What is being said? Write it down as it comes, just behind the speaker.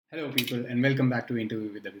Hello, people, and welcome back to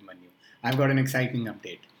Interview with Abhimanyu. I've got an exciting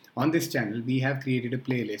update. On this channel, we have created a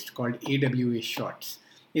playlist called AWA Shorts.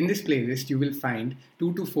 In this playlist, you will find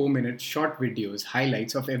 2 to 4 minute short videos,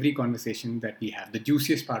 highlights of every conversation that we have, the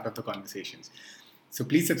juiciest part of the conversations. So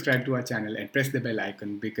please subscribe to our channel and press the bell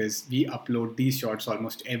icon because we upload these shorts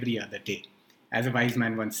almost every other day. As a wise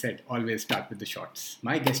man once said, always start with the shorts.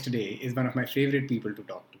 My guest today is one of my favorite people to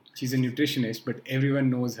talk to. She's a nutritionist, but everyone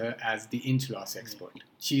knows her as the inch loss expert.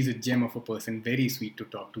 She's a gem of a person, very sweet to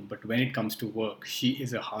talk to, but when it comes to work, she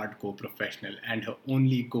is a hardcore professional, and her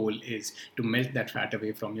only goal is to melt that fat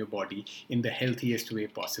away from your body in the healthiest way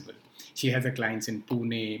possible. She has her clients in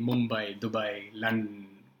Pune, Mumbai, Dubai, London,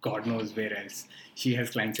 God knows where else. She has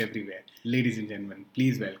clients everywhere. Ladies and gentlemen,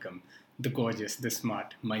 please welcome the gorgeous, the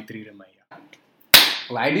smart Maitri Ramaiya.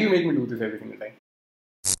 Why do you make me do this every single time?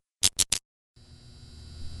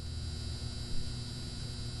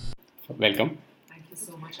 Welcome. Thank you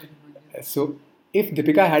so much, Abhimanyu. So, if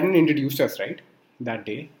Deepika hadn't introduced us, right, that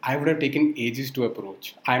day, I would have taken ages to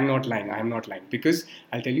approach. I'm not lying. Because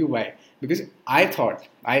I'll tell you why. Because I thought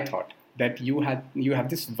that you have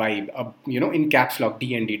this vibe, in caps lock,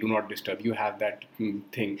 DND, do not disturb. You have that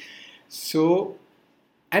thing. So,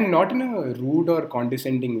 and not in a rude or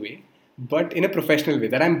condescending way, but in a professional way.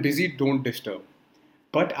 That I'm busy, don't disturb.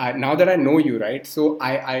 But now that I know you, right, so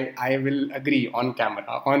I will agree on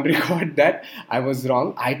camera, on record that I was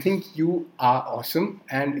wrong. I think you are awesome.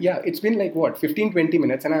 And yeah, it's been like what, 15, 20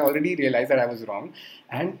 minutes and I already realized that I was wrong.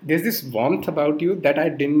 And there's this warmth about you that I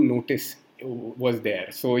didn't notice was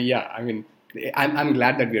there. So yeah, I mean, I'm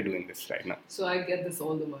glad that we are doing this right now. So I get this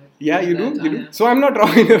all the while. Yeah, you that do? So I'm not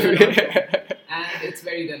wrong in a You're way. not wrong. And it's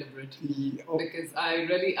very deliberate. Oh. Because I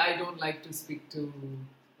don't like to speak to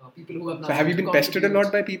people who have not. So have you been pestered a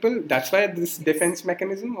lot by people? That's why this defense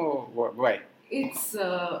mechanism, or why? It's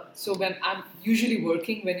so when I'm usually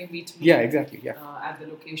working when you meet me. Yeah, exactly. Yeah. At the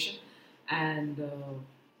location, and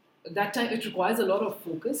that time it requires a lot of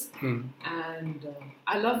focus, and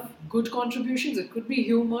I love good contributions. It could be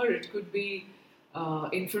humor, it could be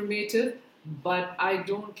informative, but I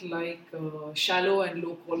don't like shallow and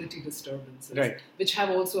low quality disturbances, Right. which have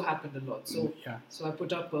also happened a lot. So Yeah. so I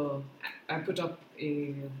put up a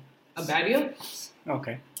barrier,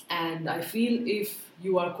 Okay. and I feel if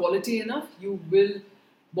you are quality enough, you will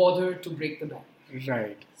bother to break the barrier.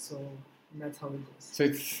 Right. So that's how it goes. So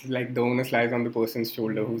it's like the onus lies on the person's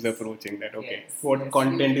shoulder who's approaching that. Okay. Yes, What yes.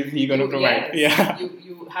 content is he going to provide? Yes. Yeah.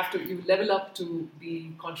 You level up to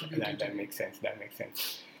be contributing. That makes sense. That makes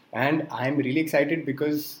sense. And I'm really excited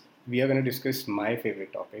because we are going to discuss my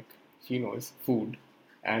favorite topic. She knows food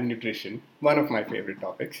and nutrition. One of my favorite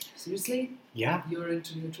topics. Seriously? Yeah. You're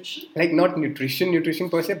into nutrition? Like not nutrition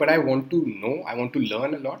per se, but I want to know, I want to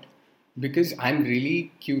learn a lot because I'm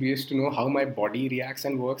really curious to know how my body reacts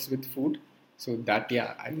and works with food. So that,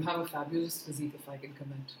 yeah. You have a fabulous physique, if I can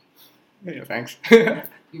comment. Yeah, thanks.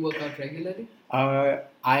 You work out regularly?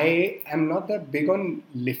 I am not that big on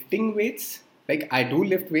lifting weights. Like I do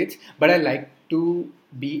lift weights, but I like to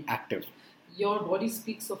be active. Your body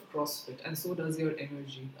speaks of CrossFit, and so does your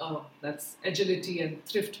energy. That's agility and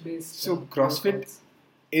thrift-based. So CrossFit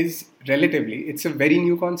is it's a very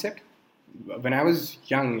new concept. When I was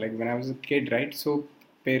young, like when I was a kid, right? So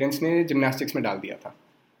parents ने gymnastics में डाल दिया था.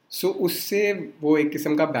 So उससे वो एक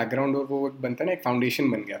किस्म का background और वो बनता ना एक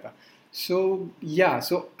foundation बन गया था. So yeah,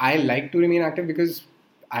 so I like to remain active because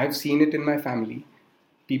I've seen it in my family.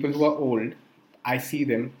 People who are old, I see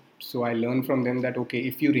them. So I learn from them that, okay,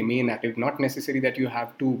 if you remain active, not necessary that you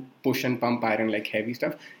have to push and pump iron like heavy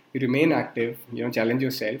stuff. You remain active, challenge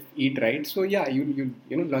yourself, eat right. So yeah, you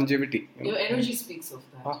longevity. Your energy speaks of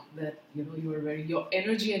that. That you are very, your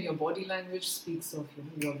energy and your body language speaks of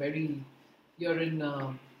you're in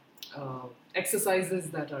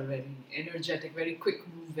exercises that are very energetic, very quick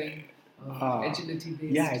moving, agility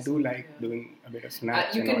based. Yeah, I do like doing a bit of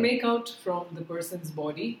snatch. You can make out from the person's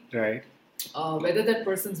body. Right. Whether that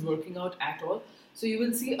person's working out at all. So you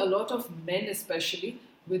will see a lot of men especially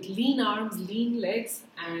with lean arms, lean legs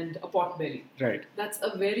and a pot belly. Right. That's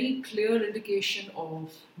a very clear indication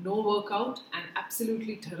of no workout and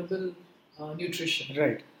absolutely terrible nutrition.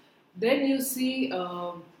 Right. Then you see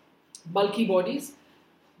bulky bodies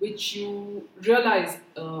which you realize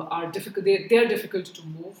are difficult. They are difficult to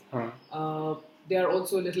move. They are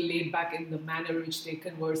also a little laid back in the manner in which they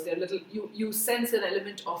converse. They're little. You sense an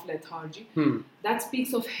element of lethargy. That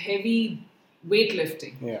speaks of heavy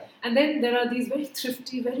weightlifting. Yeah. And then there are these very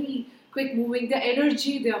thrifty, very quick moving. Their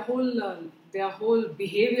energy, their whole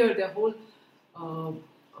behavior, their whole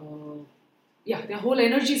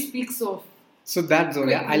energy speaks of. So that zone,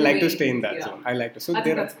 yeah, I like to stay in that Yeah. zone. I like to. So I think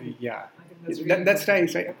there, that's cool. yeah. I think That's really That's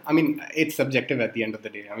right, right. I mean, it's subjective at the end of the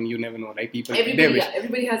day. I mean, you never know, right? People,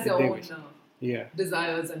 everybody has their own yeah.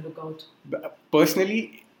 desires and lookout.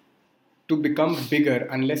 Personally, to become bigger,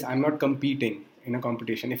 unless I'm not competing in a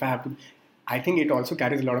competition, if I have to, I think it also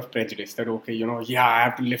carries a lot of prejudice that, okay, yeah, I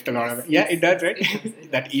have to lift a lot of it. Yeah, it does,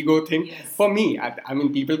 right? That ego thing. Yes. For me, I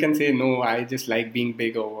mean, people can say, no, I just like being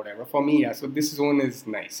big or whatever. For me, yeah, so this zone is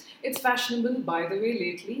nice. It's fashionable, by the way,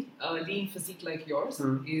 lately. Lean physique like yours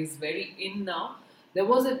is very in now. There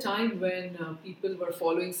was a time when people were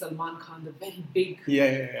following Salman Khan, the very big,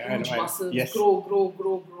 huge muscles, yes.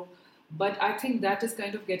 grow. But I think that is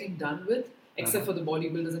kind of getting done with, except for the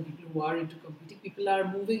bodybuilders and people who are into competing. People are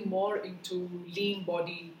moving more into lean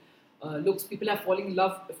body looks. People are falling in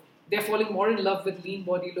love. They're falling more in love with lean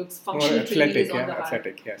body looks. Functional training is on the high.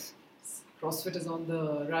 Athletic, yes. CrossFit is on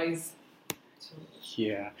the rise.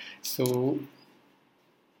 Yeah. So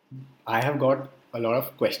I have got a lot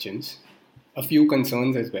of questions, a few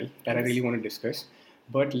concerns as well that I really want to discuss.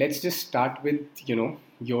 But let's just start with,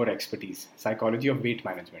 your expertise, psychology of weight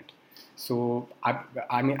management. So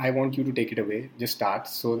I mean, I want you to take it away. Just start.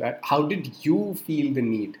 So that how did you feel the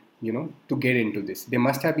need, to get into this? There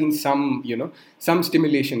must have been some, some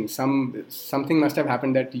stimulation, something must have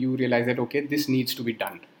happened that you realize that, okay, this needs to be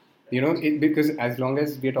done. Because as long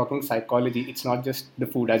as we're talking psychology, it's not just the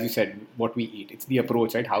food, as you said, what we eat. It's the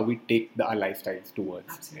approach, right? How we take our lifestyles towards.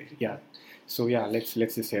 Absolutely. Yeah. So yeah, let's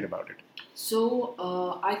just hear about it. So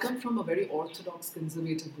I come from a very orthodox,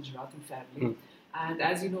 conservative Gujarati family. And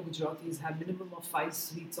as you know, Gujaratis have minimum of 5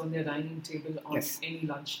 sweets on their dining table on any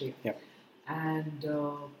lunch day. Yeah. And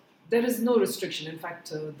there is no restriction. In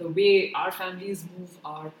fact, the way our families move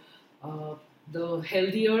are the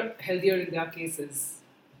healthier in their cases.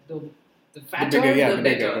 The fatter, the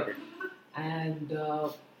better. And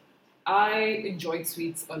I enjoyed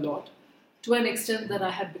sweets a lot, to an extent that I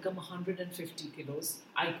had become 150 kilos.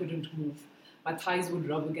 I couldn't move. My thighs would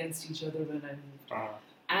rub against each other when I moved.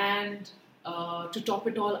 And to top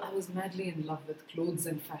it all, I was madly in love with clothes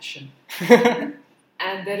and fashion.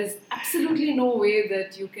 And there is absolutely no way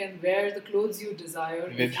that you can wear the clothes you desire.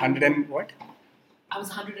 With 100 and what? I was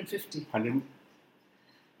 150. 100.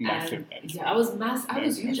 Massive. Yeah, I was I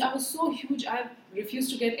was huge. I was so huge. I refused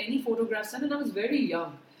to get any photographs done, and I was very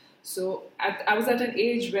young. So I was at an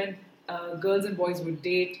age when girls and boys would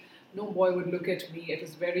date. No boy would look at me. It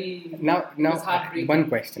was very heartbreaking. One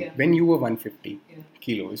question: when you were 150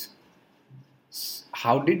 kilos,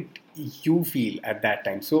 how did you feel at that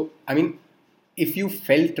time? So I mean, if you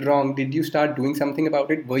felt wrong, did you start doing something about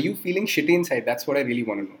it? Were you feeling shitty inside? That's what I really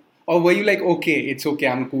want to know. Or were you like, okay, it's okay,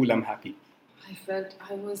 I'm cool, I'm happy? I felt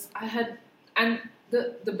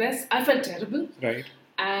the best, I felt terrible. Right.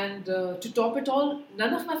 And to top it all,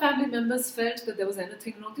 none of my family members felt that there was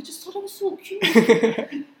anything wrong. They just thought I was so cute.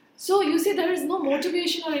 So you see, there is no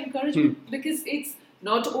motivation or encouragement because it's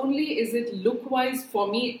not only is it look-wise, for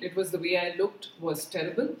me, it was the way I looked was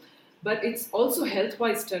terrible, but it's also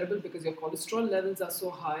health-wise terrible because your cholesterol levels are so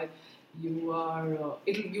high.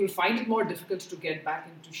 You'll find it more difficult to get back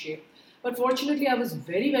into shape. But fortunately, I was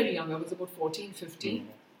very, very young. I was about 14, 15.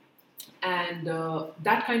 And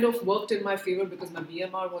that kind of worked in my favor because my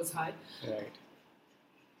BMR was high. Right.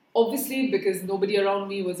 Obviously, because nobody around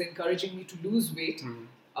me was encouraging me to lose weight,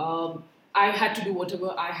 I had to do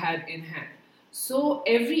whatever I had in hand. So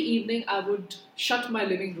every evening, I would shut my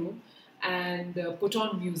living room and put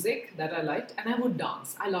on music that I liked, and I would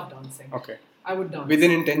dance. I love dancing. Okay. I would dance. With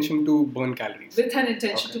an intention to burn calories. With an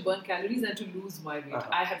intention to burn calories and to lose my weight.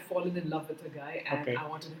 I had fallen in love with a guy and I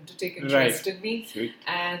wanted him to take interest in me. Sweet.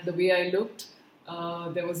 And the way I looked,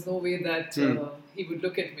 there was no way that he would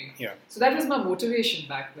look at me. Yeah. So that was my motivation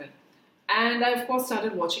back then. And I, of course,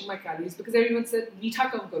 started watching my calories because everyone said,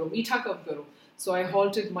 meetha kam karo, meetha kam karo. So I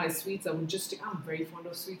halted my sweets. I'm very fond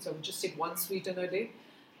of sweets. I would just take 1 sweet in a day.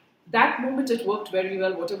 That moment, it worked very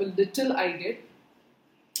well, whatever little I did.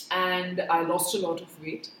 And I lost a lot of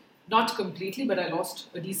weight. Not completely, but I lost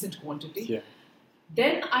a decent quantity. Yeah.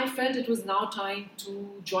 Then I felt it was now time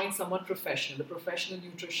to join someone professional, a professional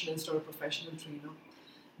nutritionist or a professional trainer.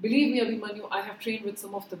 Believe me, Abhimanyu, I have trained with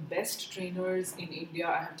some of the best trainers in India.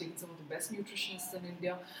 I have taken some of the best nutritionists in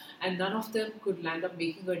India. And none of them could land up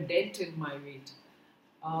making a dent in my weight.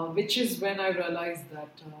 Which is when I realized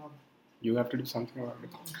that... you have to do something about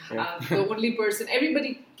it. Yeah. The only person,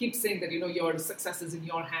 everybody keeps saying that, your success is in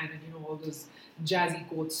your hand and, all those jazzy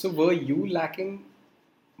quotes. So were you lacking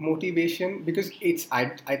motivation? Because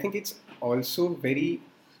I think it's also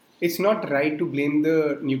it's not right to blame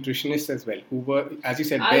the nutritionists as well, who were, as you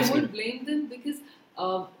said, best. I would blame them because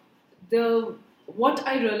what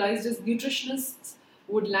I realized is nutritionists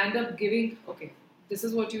would land up giving, this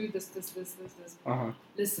is what you eat, this.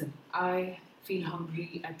 Listen, I feel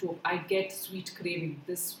hungry at 2. I get sweet craving.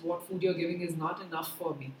 What food you're giving is not enough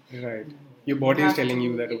for me. Right. Your body is telling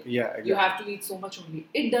you that, yeah, exactly. You have to eat so much only.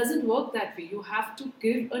 It doesn't work that way. You have to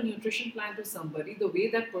give a nutrition plan to somebody the way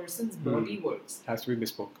that person's body works. Has to be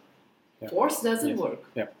bespoke. Yeah. Force doesn't work.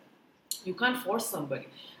 Yeah. You can't force somebody.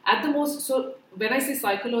 At the most, so when I say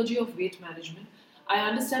psychology of weight management, I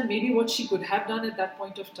understand maybe what she could have done at that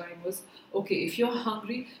point of time was, okay, if you're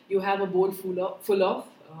hungry, you have a bowl full of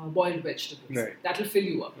boiled vegetables. Right. That'll fill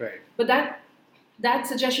you up. Right. But that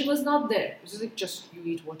suggestion was not there. It was like, just you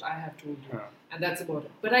eat what I have told you. And that's about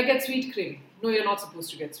it. But I get sweet craving. No, you're not supposed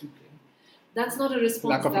to get sweet craving. That's not a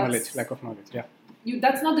response. Lack of knowledge, yeah.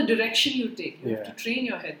 That's not the direction you take. You have to train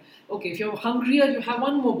your head. Okay, if you're hungrier, you have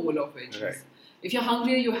one more bowl of veggies. Right. If you're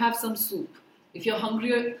hungrier, you have some soup. If you're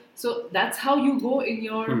hungrier, so that's how you go in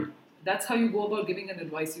your. That's how you go about giving an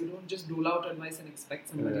advice. You don't just dole out advice and expect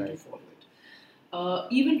somebody to follow it.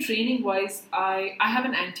 Even training wise, I have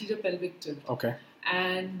an anterior pelvic tilt. Okay.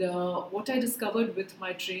 And what I discovered with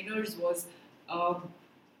my trainers was, I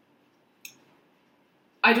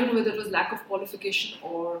don't know whether it was lack of qualification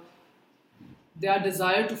or their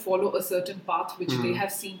desire to follow a certain path which they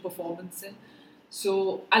have seen performance in.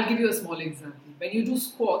 So I'll give you a small example. When you do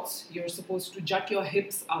squats, you're supposed to jut your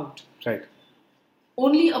hips out. Right.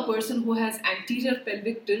 Only a person who has anterior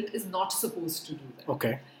pelvic tilt is not supposed to do that.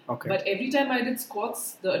 Okay. But every time I did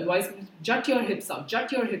squats, the advice was jut your hips out.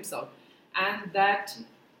 And that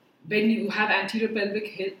when you have anterior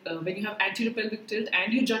pelvic tilt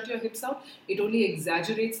and you jut your hips out, it only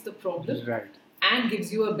exaggerates the problem. Right. And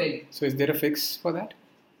gives you a belly. So is there a fix for that?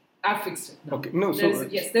 I've fixed it. No. Okay. No.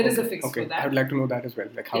 Yes, there is a fix for that. I would like to know that as well.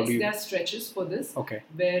 Like how do you? There are stretches for this. Okay.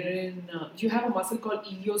 Wherein you have a muscle called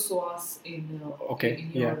iliopsoas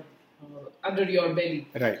under your belly.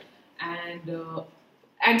 Right. And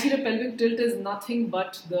anterior pelvic tilt is nothing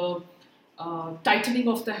but the tightening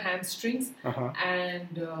of the hamstrings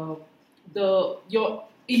and your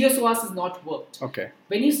iliopsoas is not worked. Okay.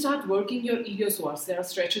 When you start working your iliopsoas, there are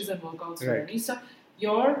stretches and workouts. Right. When you start,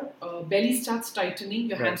 your belly starts tightening,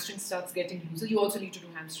 your hamstring starts getting looser. You also need to do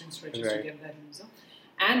hamstring stretches to get that looser.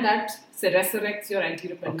 And that resurrects your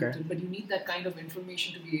anterior pelvic tilt. But you need that kind of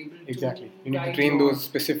information to be able to Exactly. You need to train those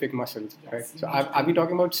specific muscles, right? So are we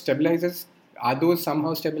talking about stabilizers? Are those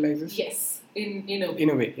somehow stabilizers? Yes, in a way. In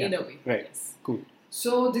a way, yeah. In a way, right. Yes. Cool.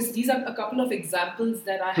 So these are a couple of examples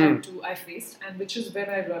that I faced, and which is when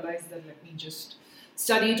I realized that let me just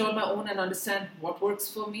study it on my own and understand what works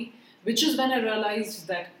for me. Which is when I realized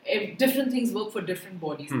that different things work for different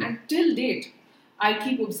bodies. And till date, I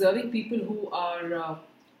keep observing people who are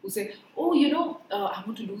who say, "Oh, I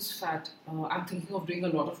want to lose fat. I'm thinking of doing a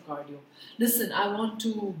lot of cardio. Listen, I want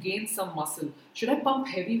to gain some muscle. Should I pump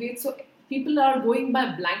heavy weights?" So people are going by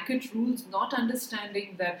blanket rules, not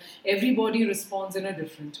understanding that everybody responds in a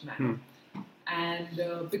different manner. And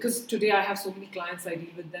because today I have so many clients, I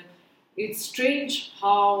deal with them. It's strange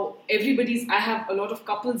how I have a lot of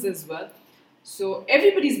couples as well. So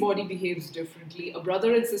everybody's body behaves differently. A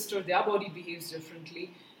brother and sister, their body behaves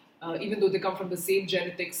differently. Even though they come from the same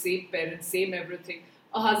genetics, same parents, same everything.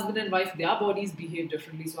 A husband and wife, their bodies behave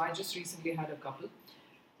differently. So I just recently had a couple.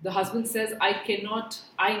 The husband says,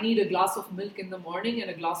 I need a glass of milk in the morning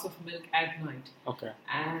and a glass of milk at night. Okay.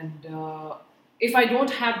 And if I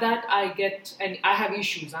don't have that, I have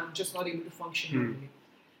issues. I'm just not able to function normally.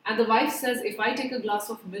 And the wife says, if I take a glass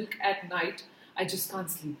of milk at night, I just can't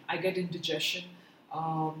sleep. I get indigestion.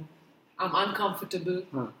 I'm uncomfortable.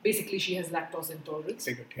 Basically, she has lactose intolerance.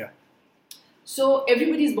 Yeah. So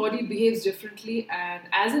everybody's body behaves differently. And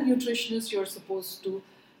as a nutritionist, you're supposed to...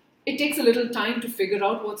 It takes a little time to figure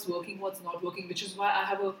out what's working, what's not working, which is why I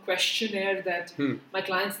have a questionnaire that my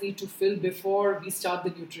clients need to fill before we start the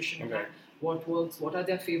nutrition plan. What works, what are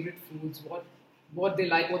their favorite foods, what they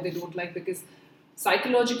like, what they don't like, because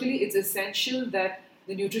psychologically it's essential that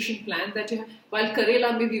the nutrition plan that you have, while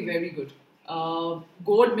Karela may be very good,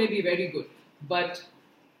 gourd may be very good, but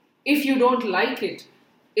if you don't like it,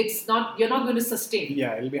 you're not going to sustain.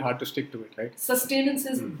 Yeah, it'll be hard to stick to it, right? Sustenance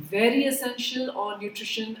is very essential on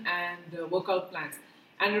nutrition and workout plans.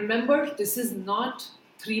 And remember, this is not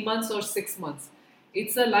 3 months or 6 months.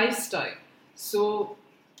 It's a lifestyle. So,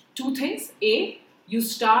 2 things. A, you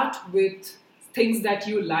start with things that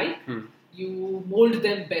you like. You mold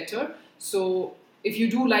them better. So, if you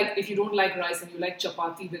don't like rice and you like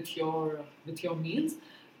chapati with your meals,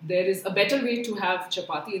 there is a better way to have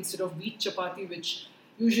chapati instead of wheat chapati, which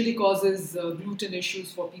usually causes gluten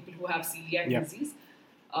issues for people who have celiac disease.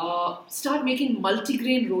 Start making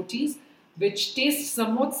multigrain rotis. which taste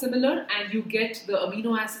somewhat similar, and you get the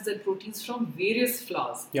amino acids and proteins from various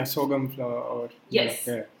flours. Yeah, sorghum flour or yes,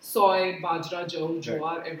 yeah. Soy, bajra, jaw,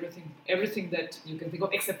 jowar, right. everything that you can think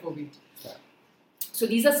of except for wheat. Yeah. So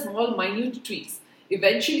these are small, minute tweaks.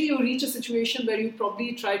 Eventually, you reach a situation where you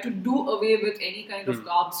probably try to do away with any kind of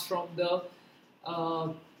carbs from the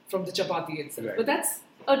chapati itself. Right. But that's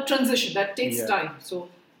a transition that takes time. So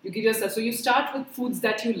you give yourself. So you start with foods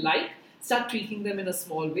that you like. Start tweaking them in a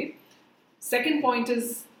small way. Second point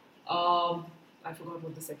is, I forgot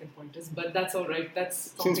what the second point is, but that's all right.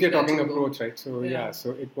 That's since we're talking approach, right? So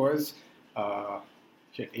so it was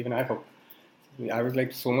even I hope. I was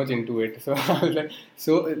like so much into it. So I was like,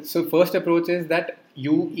 so first approach is that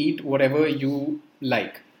you eat whatever you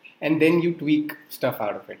like, and then you tweak stuff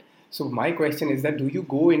out of it. So my question is that do you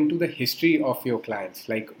go into the history of your clients,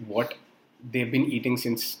 like what they've been eating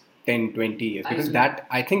since 10, 20 years? Because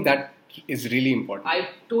I think that is really important. I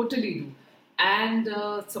totally do. And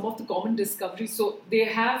some of the common discoveries. So they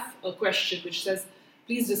have a question which says,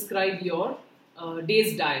 please describe your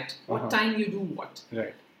day's diet. What time you do what?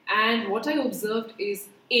 Right. And what I observed is,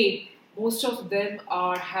 most of them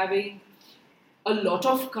are having a lot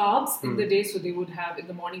of carbs in the day. So they would have, in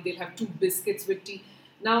the morning, they'll have 2 biscuits with tea.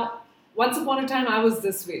 Now, once upon a time, I was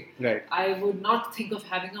this way. Right. I would not think of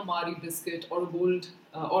having a Mari biscuit or a gold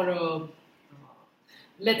or a,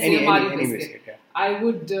 let's say a Mari biscuit. Yeah. I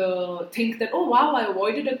would think that, oh wow, I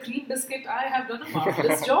avoided a cream biscuit. I have done a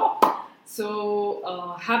marvelous job.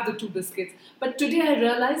 So have the 2 biscuits. But today I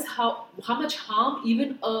realize how much harm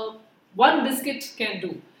even one biscuit can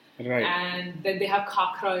do. Right. And then they have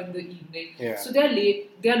khakra in the evening. Yeah. So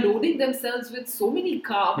they are loading themselves with so many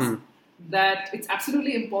carbs that it's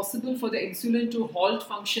absolutely impossible for the insulin to halt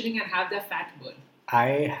functioning and have their fat burn.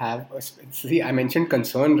 I mentioned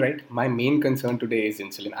concern, right? My main concern today is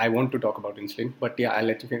insulin. I want to talk about insulin, but yeah, I'll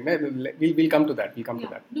let you finish. We'll come to that. To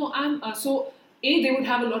that. No, so A, they would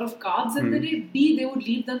have a lot of carbs in the day. B, they would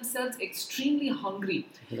leave themselves extremely hungry.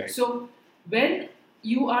 Right. So when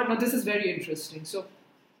you are, now this is very interesting. So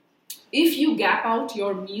if you gap out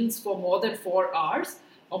your meals for more than 4 hours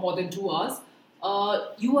or more than 2 hours,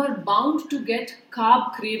 you are bound to get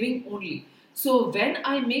carb craving only. So when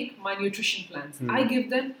I make my nutrition plans, I give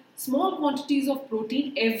them small quantities of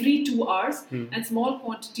protein every 2 hours and small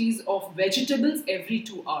quantities of vegetables every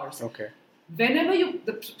 2 hours. Okay. Whenever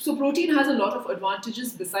so protein has a lot of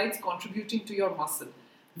advantages besides contributing to your muscle.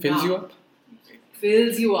 Fills you up?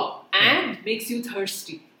 Fills you up and makes you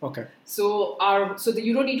thirsty. Okay. So that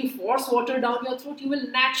you don't need to force water down your throat. You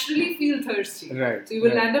will naturally feel thirsty. Right. So you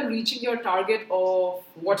will end up reaching your target of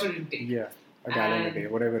water intake. Yeah. A gallon a day,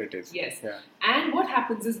 whatever it is. Yes. Yeah. And what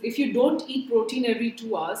happens is, if you don't eat protein every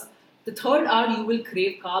 2 hours, the third hour you will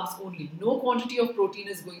crave carbs only. No quantity of protein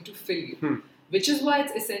is going to fill you. Which is why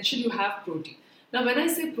it's essential you have protein. Now, when I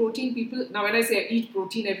say I eat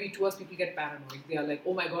protein every 2 hours, people get paranoid. They are like,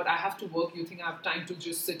 oh my God, I have to work. You think I have time to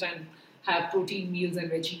just sit and have protein meals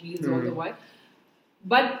and veggie meals all the while?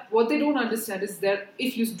 But what they don't understand is that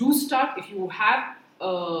if you have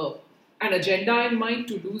an agenda in mind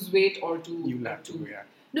to lose weight or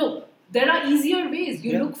no, there are easier ways.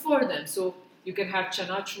 You look for them. So you can have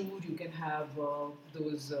chana chur, you can have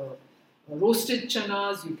those roasted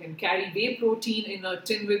chanas, you can carry whey protein in a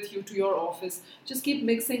tin with you to your office. Just keep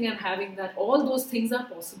mixing and having that. All those things are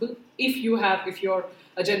possible if your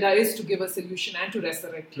agenda is to give a solution and to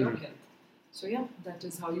resurrect your health. So yeah, that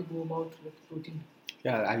is how you go about with protein.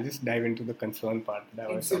 Yeah, I'll just dive into the concern part that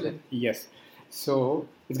I was talking about. Yes. So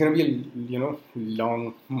it's going to be a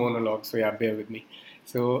long monologue, so yeah, bear with me.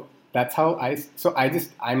 So that's how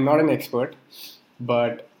I'm not an expert,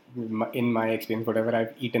 but in my experience, whatever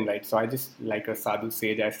I've eaten, right, so I just, like a sadhu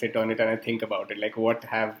sage, I sit on it and I think about it, like what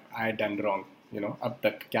have I done wrong, ab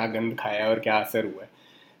tak kya gand khaya aur kya asar hua.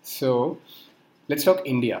 So let's talk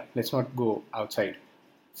India, let's not go outside.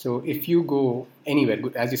 So if you go anywhere,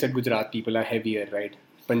 as you said, Gujarat people are heavier, right?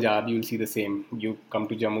 Punjab, you'll see the same. You come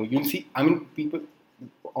to Jammu, you'll see, people,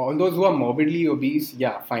 all those who are morbidly obese,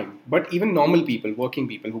 yeah, fine. But even normal people, working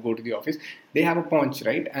people who go to the office, they have a paunch,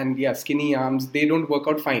 right? And yeah, skinny arms, they don't work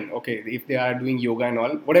out fine. Okay, if they are doing yoga and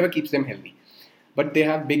all, whatever keeps them healthy. But they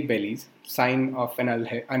have big bellies, sign of an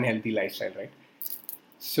unhealthy lifestyle, right?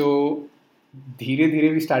 So धीरे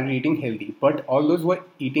धीरे we started eating healthy, but all those who are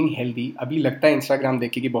eating healthy, अभी लगता है Instagram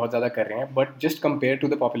देख के कि बहुत ज़्यादा कर रहे हैं, but just compared to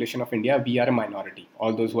the population of India, we are a minority.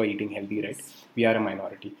 All those who are eating healthy, right? We are a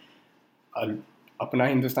minority. अपना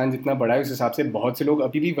हिंदुस्तान जितना बड़ा है उस हिसाब से बहुत से लोग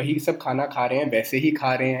अभी भी वही सब खाना खा रहे हैं, वैसे ही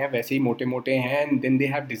खा रहे हैं, वैसे ही मोटे मोटे हैं, and then they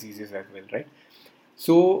have diseases as well, right?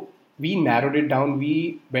 So we narrowed it down.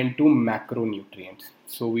 We went to macronutrients.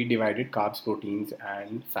 So we divided carbs, proteins,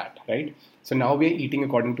 and fat, right? So now we are eating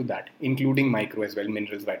according to that, including micro as well,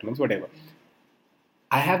 minerals, vitamins, whatever.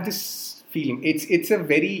 I have this feeling. It's a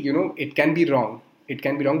very, it can be wrong. It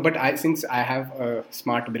can be wrong, but since I have a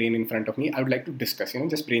smart brain in front of me, I would like to discuss,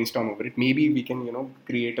 just brainstorm over it. Maybe we can,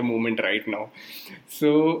 create a moment right now.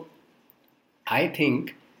 So I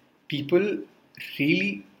think people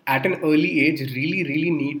really, at an early age, really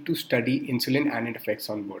need to study insulin and its effects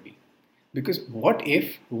on body. Because what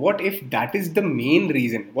if that is the main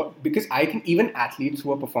reason? Because I think even athletes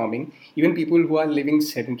who are performing, even people who are living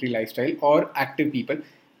sedentary lifestyle or active people,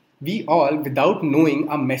 we all, without knowing,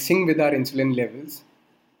 are messing with our insulin levels,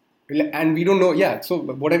 and we don't know. Yeah, so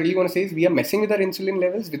what I really want to say is we are messing with our insulin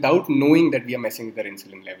levels without knowing that we are messing with our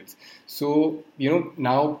insulin levels. So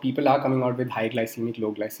now people are coming out with high glycemic,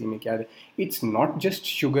 low glycemic. Yeah, it's not just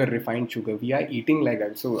sugar, refined sugar. We are eating like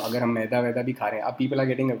that. So agar hum maida vaida bhi kha rahe hain, people are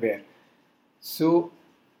getting aware. So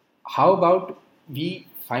how about we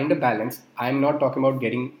find a balance? I'm not talking about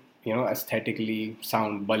getting aesthetically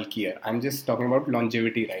sound, bulkier. I'm just talking about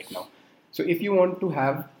longevity right now. So if you want to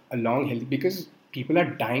have a long healthy, because people are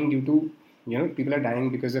dying due to people are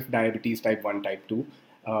dying because of diabetes type 1, type 2.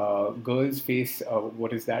 Girls face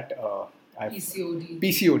what is that? PCOD.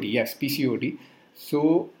 PCOD, yes, PCOD.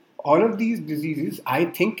 So all of these diseases, I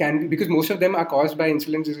think, can be, because most of them are caused by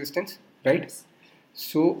insulin resistance, right? Yes.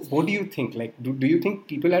 So what do you think? Like, do you think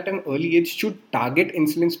people at an early age should target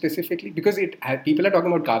insulin specifically? Because people are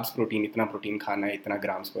talking about carbs, itna protein khana hai, itna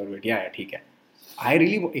grams per weight. Yeah, theek hai.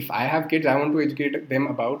 If I have kids, I want to educate them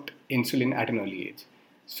about insulin at an early age.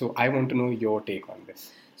 So I want to know your take on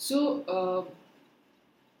this. So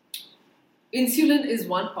insulin is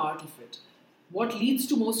one part of it. What leads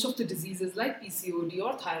to most of the diseases like PCOD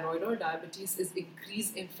or thyroid or diabetes is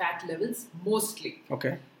increase in fat levels mostly.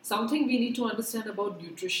 Okay. Something we need to understand about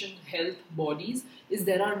nutrition, health, bodies is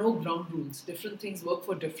there are no ground rules. Different things work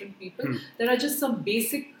for different people. There are just some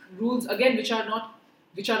basic rules, again, which are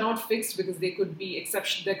not fixed, because they could be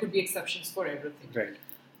exception. There could be exceptions for everything.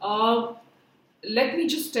 Right. Let me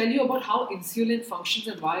just tell you about how insulin functions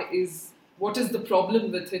and what is the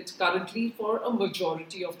problem with it currently for a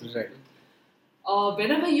majority of the people. Right.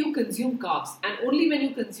 Whenever you consume carbs, and only when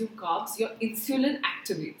you consume carbs, your insulin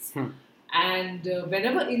activates. And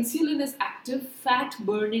whenever insulin is active, fat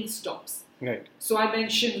burning stops. Right. So I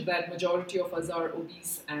mentioned that majority of us are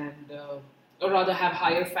obese and, or rather have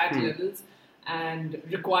higher fat levels and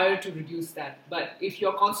require to reduce that. But if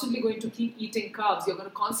you're constantly going to keep eating carbs, you're going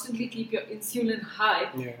to constantly keep your insulin high,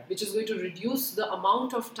 which is going to reduce the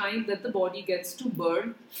amount of time that the body gets to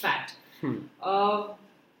burn fat.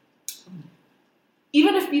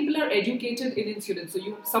 Even if people are educated in insulin, so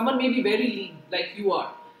someone may be very lean like you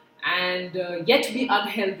are, and yet be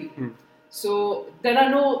unhealthy. So there are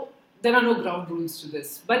no ground rules to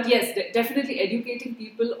this. But yes, definitely educating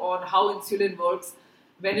people on how insulin works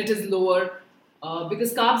when it is lower,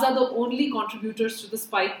 because carbs are the only contributors to the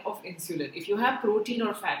spike of insulin. If you have protein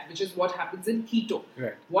or fat, which is what happens in keto,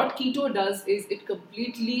 right. What keto does is it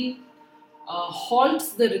completely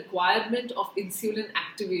halts the requirement of insulin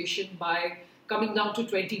activation by coming down to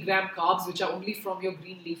 20 gram carbs, which are only from your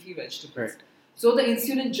green leafy vegetables. Right. So the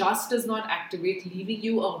insulin just does not activate, leaving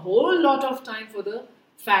you a whole lot of time for the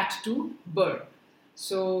fat to burn.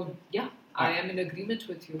 So yeah, I am in agreement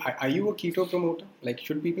with you. Are you a keto promoter? Like,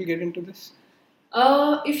 should people get into this?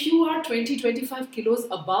 If you are 20-25 kilos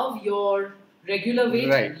above your regular weight,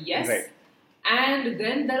 right. Yes. Right. And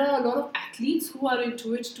then there are a lot of athletes who are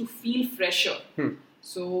into it to feel fresher.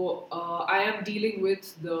 So I am dealing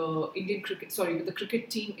with the with the cricket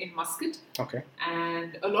team in Muscat. Okay.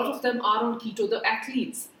 And a lot of them are on keto, the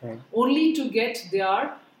athletes, only to get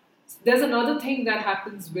there's another thing that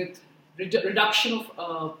happens with reduction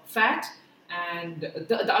of fat, and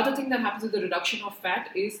the other thing that happens with the reduction of fat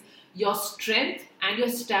is your strength and your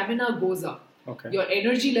stamina goes up. Okay. Your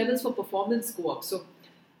energy levels for performance go up. So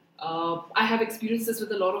I have experienced this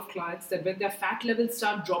with a lot of clients that when their fat levels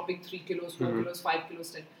start dropping 3 kilos, 4 kilos, 5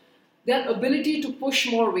 kilos, 10, their ability to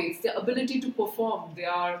push more weights, their ability to perform,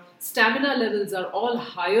 their stamina levels are all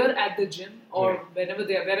higher at the gym or wherever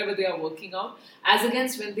they are working out, as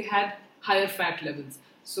against when they had higher fat levels.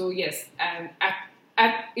 So yes, and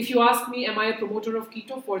if you ask me, am I a promoter of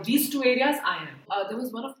keto? For these two areas, I am. There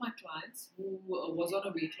was one of my clients who was on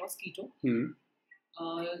a weight loss keto.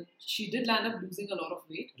 She did land up losing a lot of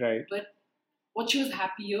weight. Right. But what she was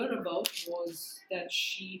happier about was that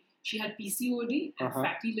she had PCOD and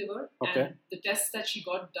fatty liver, and the tests that she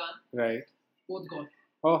got done, right, both gone.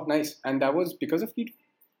 Oh, nice. And that was because of keto?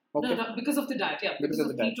 Okay. No, because of the diet, yeah. Because of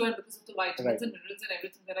the keto and because of the vitamins Right. and minerals and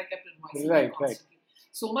everything that I kept advising Right, her constantly.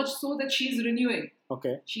 So much so that she's renewing.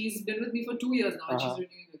 Okay. She's been with me for 2 years now and she's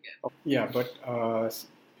renewing again. Yeah, but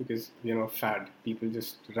because fad, people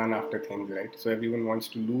just run after things, right? So everyone wants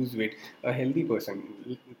to lose weight. A healthy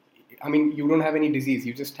person, I mean, you don't have any disease,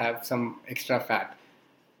 you just have some extra fat.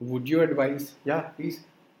 Would you advise? Yeah, please.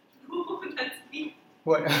 Oh, that's me.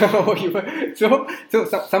 What?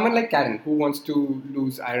 Someone like Karen who wants to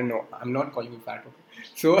lose, I don't know, I'm not calling you fat, okay?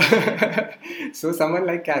 So someone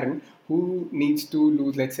like Karen who needs to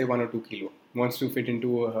lose, let's say, 1 or 2 kilo, wants to fit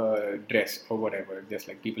into a dress or whatever, just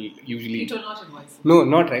like people usually. Keto not advice. No,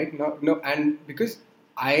 not right. No, and because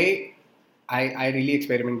I really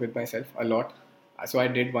experiment with myself a lot. So I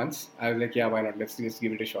did once. I was like, yeah, why not? Let's just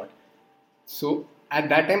give it a shot. So at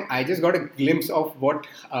that time, I just got a glimpse of what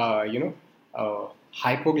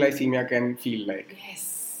hypoglycemia can feel like.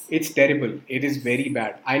 Yes. It's terrible. It is very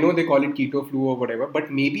bad. I know they call it keto flu or whatever,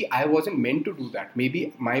 but maybe I wasn't meant to do that.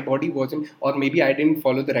 Maybe my body wasn't, or maybe I didn't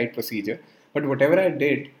follow the right procedure. But whatever I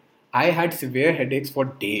did, I had severe headaches for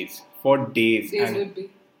days. Days would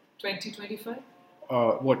be 20-25?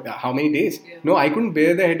 What? How many days? Yeah. No, I couldn't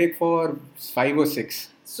bear the headache for 5 or 6.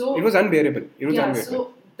 So it was unbearable.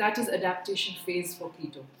 So that is adaptation phase for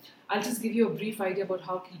keto. I'll just give you a brief idea about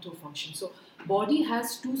how keto functions. So body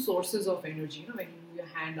has 2 sources of energy. When you move your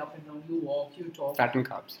hand up and down, you walk, you talk. Fat and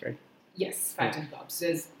carbs, right? Yes, fat and carbs.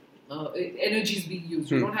 There's energy is being used.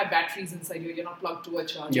 You don't have batteries inside you. You're not plugged to a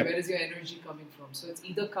charger. Yep. Where is your energy coming from? So it's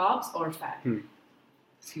either carbs or fat.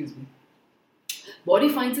 Excuse me. Body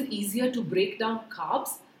finds it easier to break down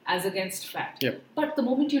carbs as against fat. Yep. But the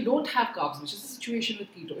moment you don't have carbs, which is the situation with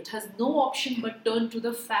keto, it has no option but turn to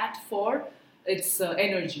the fat for its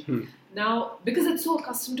energy. Now, because it's so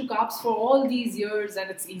accustomed to carbs for all these years and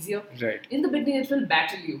it's easier, right. In the beginning it will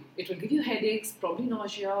battle you. It will give you headaches, probably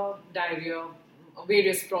nausea, diarrhea,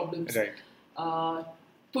 various problems. Right.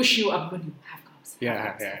 Push you up when you have carbs.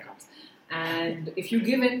 Yeah. Carbs. And if you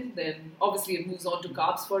give in, then obviously it moves on to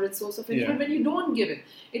carbs for its source of energy. But when you don't give in,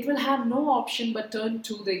 it will have no option but turn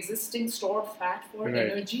to the existing stored fat for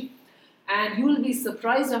energy. And you will be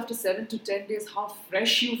surprised after 7 to 10 days how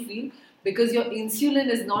fresh you feel because your insulin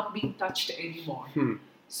is not being touched anymore.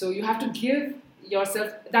 So you have to give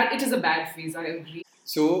yourself that. It is a bad phase, I agree.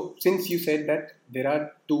 So since you said that there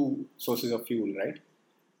are 2 sources of fuel, right?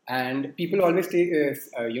 And people always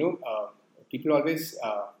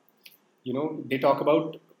they talk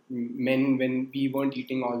about men when we weren't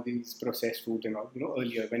eating all these processed foods and all,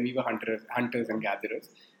 earlier when we were hunters and gatherers.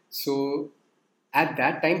 So at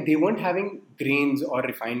that time, they weren't having grains or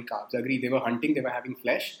refined carbs. Agree, they were hunting, they were having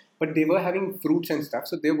flesh, but they were having fruits and stuff.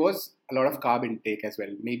 So there was a lot of carb intake as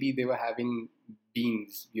well. Maybe they were having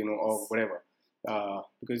beans, or whatever.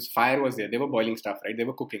 Because fire was there. They were boiling stuff, right? They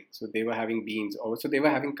were cooking. So they were having beans. So they were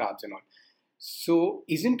having carbs and all. So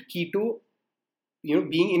isn't keto,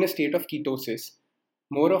 being in a state of ketosis,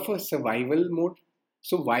 more of a survival mode?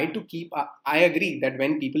 So why to keep, I agree that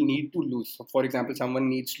when people need to lose, so for example, someone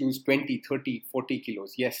needs to lose 20, 30, 40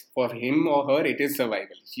 kilos. Yes, for him or her, it is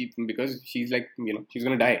survival. Because she's like, she's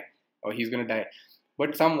going to die or he's going to die.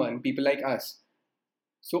 But people like us,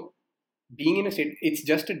 so being in a state, it's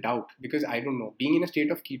just a doubt because I don't know, being in a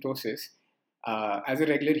state of ketosis as a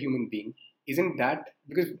regular human being, isn't that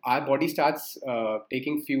because our body starts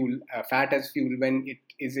taking fuel, fat as fuel when it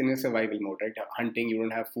is in a survival mode, right? Hunting, you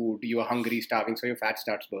don't have food, you are hungry, starving, so your fat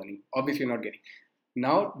starts burning. Obviously, you're not getting.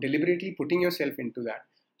 Now, deliberately putting yourself into that,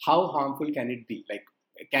 how harmful can it be? Like,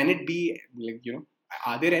 can it be,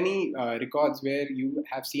 are there any records where you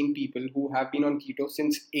have seen people who have been on keto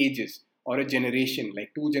since ages or a generation,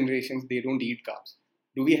 like 2 generations, they don't eat carbs?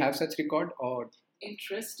 Do we have such record or?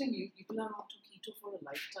 Interestingly, people are onto keto for a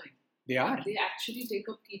lifetime. They are? They actually take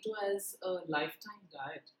up keto as a lifetime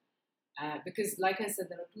diet. Because, like I said,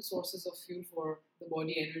 there are 2 sources of fuel for the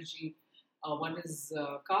body energy. One is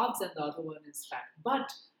carbs and the other one is fat.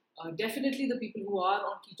 But definitely the people who are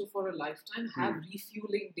on keto for a lifetime have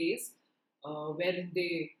refueling days wherein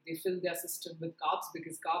they fill their system with carbs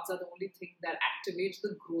because carbs are the only thing that activates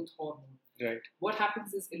the growth hormone. Right. What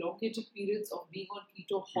happens is elongated periods of being on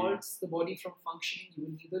keto halts the body from functioning. You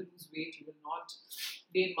will neither lose weight, you will not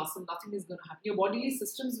gain muscle, nothing is going to happen. Your bodily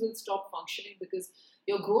systems will stop functioning because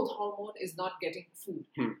your growth hormone is not getting food.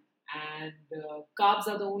 And carbs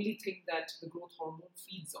are the only thing that the growth hormone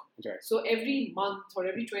feeds on. Right. So every month or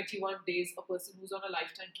every 21 days, a person who's on a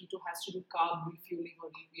lifetime keto has to do carb refueling or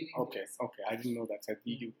refueling. Okay, I didn't know that.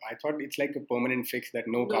 I thought it's like a permanent fix that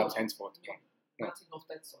no carbs henceforth. No. Nothing of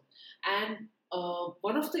that sort. And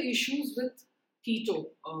one of the issues with keto,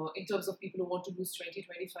 in terms of people who want to lose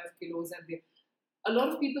 20-25 kilos and a lot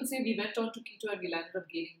of people say we went on to keto and we landed up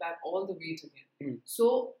gaining back all the weight again.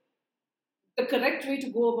 So the correct way to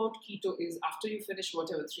go about keto is after you finish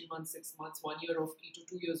whatever 3 months, 6 months, 1 year of keto,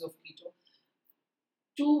 2 years of keto,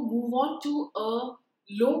 to move on to a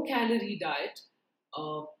low calorie diet,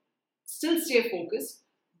 still stay focused.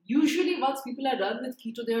 Usually once people are done with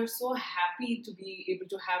keto, they are so happy to be able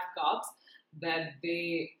to have carbs that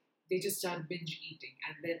they just start binge eating,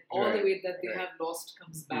 and then all the weight that they have lost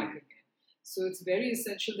comes back again. So it's very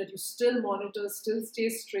essential that you still monitor, still stay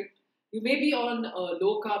strict. You may be on a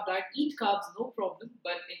low carb diet, eat carbs, no problem,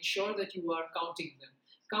 but ensure that you are counting them.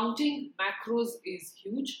 Counting macros is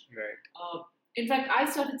huge. Right. In fact, I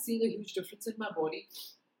started seeing a huge difference in my body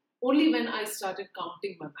only when I started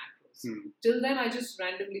counting my macros. Till then, I just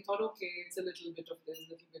randomly thought, okay, it's a little bit of this, a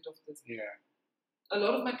little bit of this. Yeah. A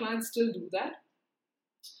lot of my clients still do that.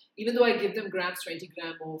 Even though I give them grams, 20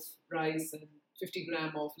 gram of rice and 50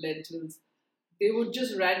 gram of lentils, they would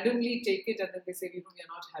just randomly take it and then they say, we are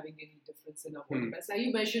not having any difference in our body mass. Are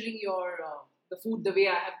you measuring your the food the way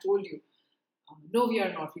I have told you? No, we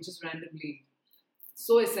are not. We just randomly.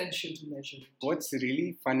 So essential to measure it. What's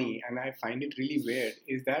really funny, and I find it really weird,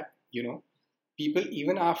 is that, people,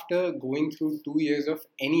 even after going through 2 years of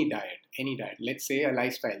any diet, let's say a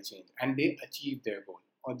lifestyle change, and they achieve their goal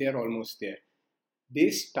or they're almost there, they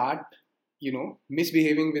start,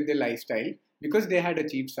 misbehaving with their lifestyle because they had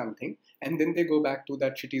achieved something, and then they go back to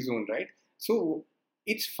that shitty zone, right? So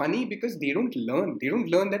it's funny because they don't learn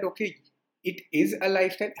that, okay, it is a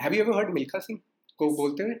lifestyle. Have you ever heard Milkha Singh को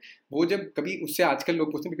बोलते हुए? वो जब कभी उससे आजकल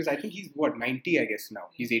लोग पूछते हैं, because I think he's 90 I guess now,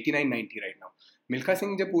 he's 89 90 right now. Milkha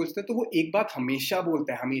Singh जब पूछते हैं तो वो एक बात हमेशा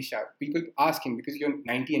बोलता है, हमेशा. People ask him because you're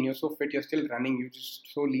 90 and you're so fit, you're still running, you're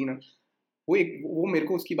just so lean. वो मेरे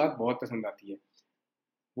को उसकी बात बहुत पसंद आती है.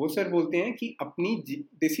 वो सर बोलते हैं कि अपनी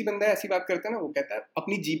देसी बंदा ऐसी बात करता है ना, वो कहता है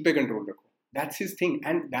अपनी जीभ पे कंट्रोल रखो. That's his thing,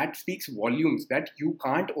 and that speaks volumes that you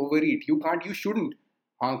can't overeat, you shouldn't.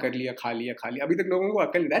 हाँ कर लिया, खा लिया. अभी तक लोगों को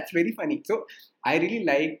अकल. That's very funny. So I really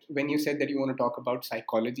like when you said that you want to talk about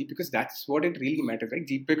psychology, because that's what it really matters, right?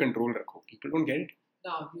 जीभ पे control रखो. People don't get it.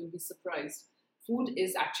 Now you'll be surprised. Food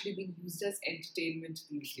is actually being used as entertainment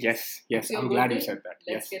these days. Yes. I'm glad you said that.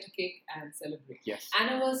 Let's get a cake and celebrate. Yes.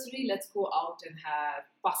 Anniversary, let's go out and have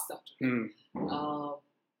pasta.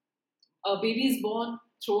 A baby is born,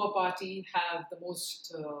 throw a party, have the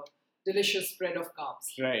most delicious spread of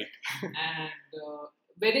carbs. Right. And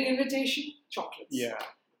wedding invitation, chocolates. Yeah.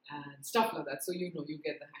 And stuff like that. So you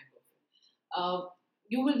get the hang of it.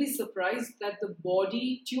 You will be surprised that the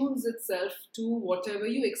body tunes itself to whatever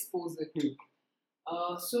you expose it to.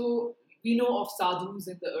 So we know of sadhus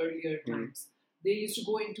in the earlier times. They used to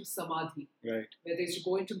go into samadhi, right, where they used to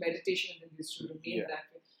go into meditation and then they used to remain that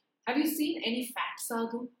way. Have you seen any fat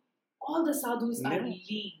sadhu? All the sadhus are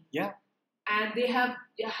lean. Yeah. And they have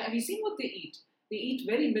you seen what they eat? They eat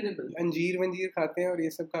very minimal. अंजीर खाते हैं और ये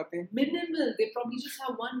सब खाते हैं. Minimal. They probably just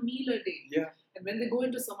have one meal a day. Yeah. And when they go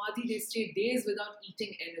into samadhi, they stay days without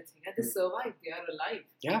eating anything. And they survive. They are alive.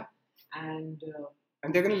 Yeah. And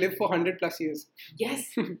they're going to live for 100 plus years.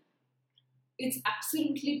 Yes. It's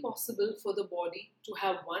absolutely possible for the body to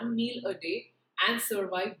have one meal a day and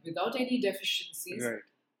survive without any deficiencies.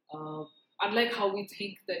 Right. Unlike how we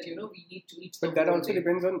think that, we need to eat. But that also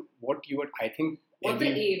depends on what you would, I think. What the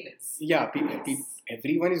aim is. Yeah,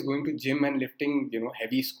 everyone is going to gym and lifting,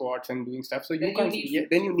 heavy squats and doing stuff. So you can't.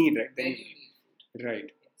 Then you need, right? Then you need. Right.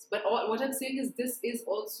 Yes. But what I'm saying is this is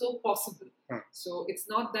also possible. So it's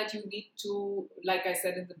not that you need to, like I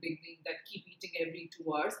said in the beginning, that keep eating every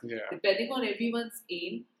 2 hours. Yeah. Depending on everyone's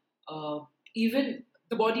aim, even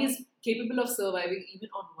the body is capable of surviving even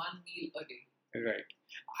on one meal a day. Right.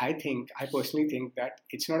 I personally think that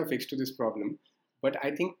it's not a fix to this problem. But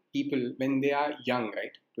I think people, when they are young,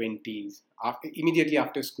 right, 20s, immediately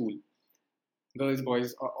after school, girls,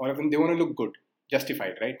 boys, all of them, they want to look good,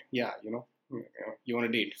 justified, right? Yeah, you want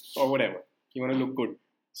to date or whatever. You want to look good.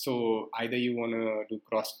 So either you want to do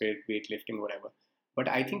CrossFit, weightlifting, whatever. But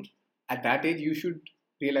I think at that age, you should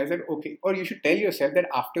realize that, okay, or you should tell yourself that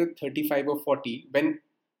after 35 or 40, when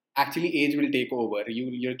actually age will take over,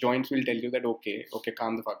 your joints will tell you that, okay,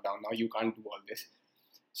 calm the fuck down. Now you can't do all this.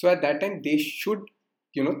 So at that time, they should,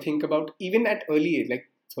 think about, even at early age, like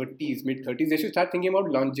 30s, mid-30s, they should start thinking about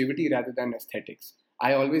longevity rather than aesthetics.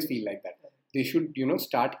 I always feel like that. They should,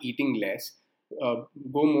 start eating less, go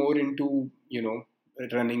more into,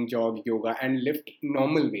 running, jog, yoga, and lift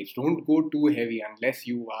normal weights. Don't go too heavy unless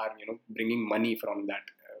you are, bringing money from that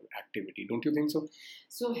activity. Don't you think so?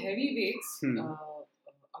 So heavy weights,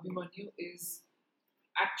 Abhimanyu, is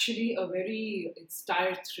actually it's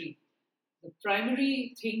tier 3. The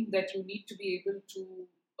primary thing that you need to be able to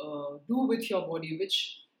do with your body,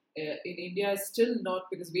 which in India is still not,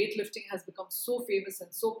 because weightlifting has become so famous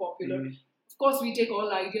and so popular. Of course, we take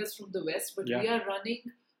all ideas from the West, but we are running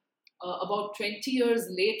about 20 years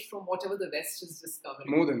late from whatever the West is discovering.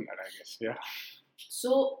 More than that, I guess, yeah.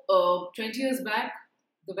 So, 20 years back,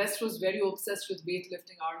 the West was very obsessed with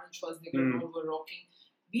weightlifting. Arnold Schwarzenegger were rocking.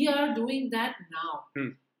 We are doing that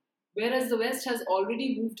now. Whereas the West has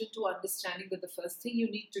already moved into understanding that the first thing you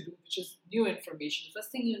need to do, which is new information, the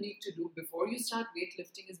first thing you need to do before you start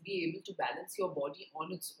weightlifting is be able to balance your body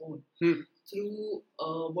on its own through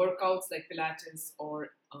workouts like Pilates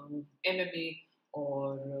or MMA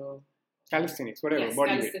or calisthenics, whatever, yes,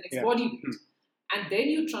 body calisthenics, weight. body weight. And then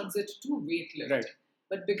you transit to weightlifting. Right.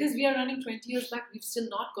 But because we are running 20 years back, we've still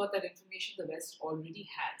not got that information the West already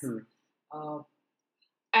has.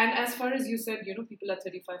 And as far as you said, people at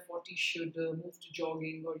 35, 40 should move to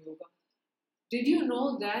jogging or yoga. Did you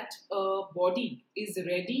know that a body is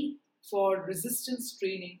ready for resistance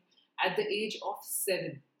training at the age of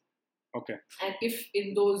 7? Okay. And if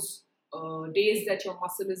in those days that your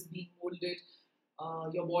muscle is being molded,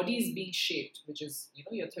 your body is being shaped, which is,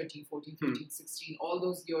 you're 13, 14, 15, 16, all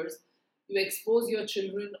those years, you expose your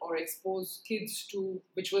children or expose kids to,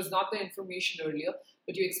 which was not the information earlier,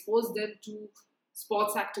 but you expose them to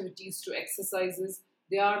sports activities, to exercises,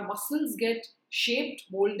 their muscles get shaped,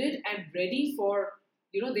 molded, and ready for,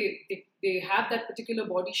 they have that particular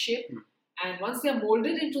body shape. And once they're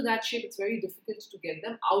molded into that shape, it's very difficult to get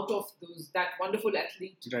them out of that wonderful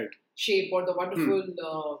athlete shape or the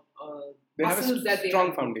wonderful muscles that they have.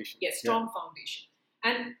 Strong foundation. Yes, strong foundation.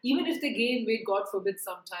 And even if they gain weight, God forbid,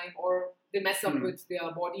 sometime, or they mess up with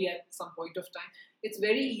their body at some point of time, it's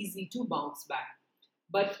very easy to bounce back.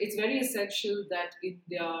 But it's very essential that in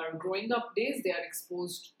their growing up days, they are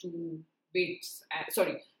exposed to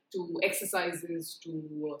to exercises,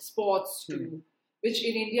 to sports, to which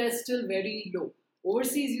in India is still very low.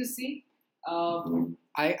 Overseas, you see.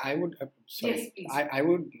 I would yes, please. I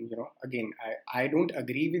would again I don't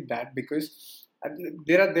agree with that, because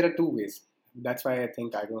there are two ways. That's why I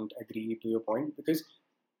think I don't agree to your point, because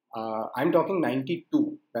I'm talking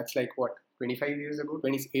 92. That's like what, 25 years ago,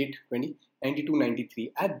 28, 20, 92,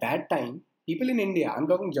 93. At that time, people in India, I'm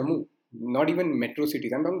talking Jammu, not even metro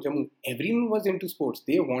cities, I'm talking Jammu, everyone was into sports.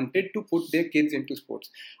 They wanted to put their kids into sports.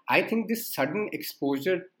 I think this sudden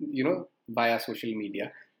exposure, via social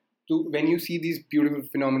media, to when you see these beautiful,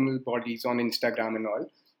 phenomenal bodies on Instagram and all,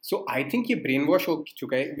 so I think ye brainwash ho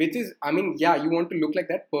chuka hai, which is, you want to look like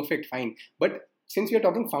that, perfect, fine. But since we're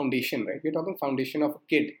talking foundation, right? We're talking foundation of a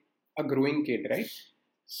kid, a growing kid, right?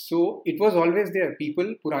 So it was always there.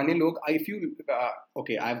 People, purane log, if you,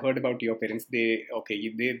 I've heard about your parents. They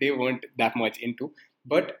weren't that much into.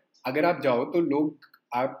 But अगर आप जाओ तो लोग,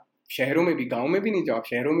 आप शहरों में भी, गांव में भी नहीं जाओ, आप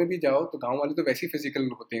शहरों में भी जाओ तो गांव वाले तो वैसे ही फिजिकल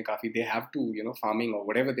होते हैं काफी. They have to, farming or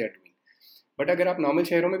whatever they are doing. But अगर आप नॉर्मल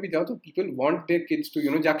शहरों में भी जाओ तो people want their kids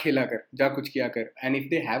to, जा खेला कर, जा कुछ किया कर. And if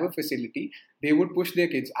they have a facility, they would push their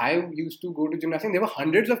kids. I used to go to gymnasium. There were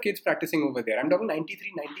hundreds of kids practicing over there. I'm talking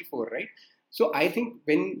 93, 94, right? So I think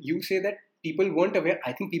when you say that people weren't aware,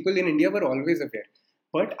 I think people in India were always aware.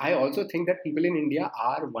 But I also think that people in India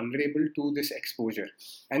are vulnerable to this exposure.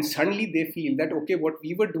 And suddenly they feel that, okay, what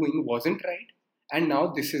we were doing wasn't right. And now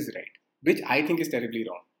this is right. Which I think is terribly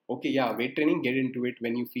wrong. Okay, yeah, weight training, get into it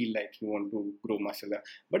when you feel like you want to grow muscle.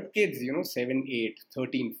 But kids, 7, 8,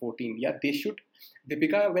 13, 14, yeah, they should.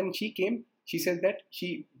 Deepika, when she came, she said that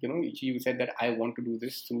she said that I want to do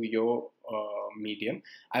this through your medium.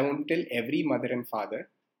 I want to tell every mother and father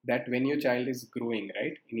that when your child is growing,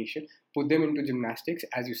 right, initial, put them into gymnastics,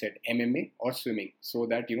 as you said, MMA or swimming, so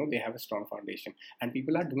that, they have a strong foundation. And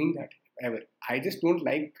people are doing that ever. I just don't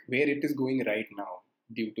like where it is going right now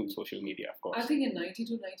due to social media, of course. I think in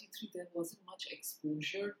 92, 93, there wasn't much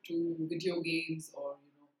exposure to video games or,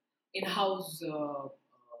 in-house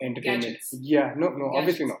entertainment. Gadgets. Yeah, no, Gadgets.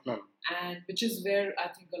 Obviously not. No. And which is where I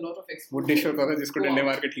think a lot of exposure. वो dish होता था जिसको डंडे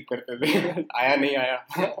मार के ठीक करते थे. आया नहीं आया.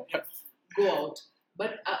 Go out.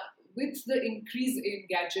 But with the increase in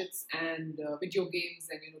gadgets and video games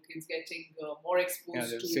and kids getting more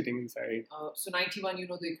exposed to sitting inside. So 91,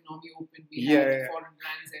 the economy opened. We had foreign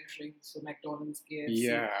brands entering. So McDonald's, KFC.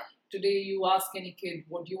 Yeah. Today you ask any kid,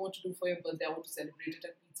 what do you want to do for your birthday? I want to celebrate it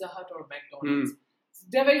at Pizza Hut or McDonald's.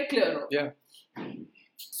 They're very clear. Yeah.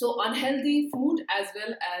 So unhealthy food as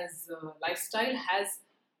well as lifestyle has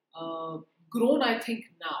grown, I think,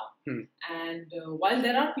 now. And while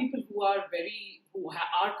there are people who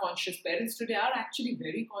are conscious, parents today are actually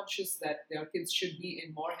very conscious that their kids should be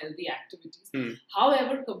in more healthy activities.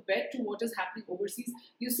 However, compared to what is happening overseas,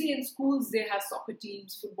 you see in schools they have soccer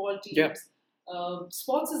teams, football teams.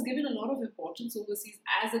 sports is given a lot of importance overseas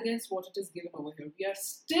as against what it is given over here. We are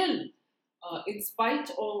still, in spite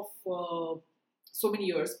of so many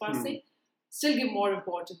years passing, still give more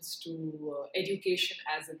importance to education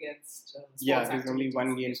as against sports. Yeah, there's only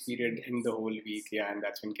one games period in the whole week, and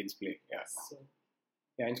that's when kids play. Yeah. So,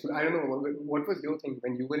 yeah, in school, I don't know, what was your thing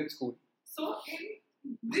when you were in school? So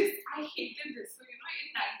in this, I hated this. So, in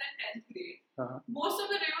 9th and 10th grade, most of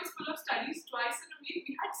the day was full of studies. Twice in a week,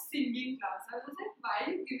 we had singing class. I was like, why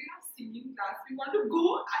are you giving us singing class? We want to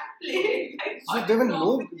go and play. Like, So there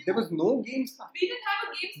was no games we didn't have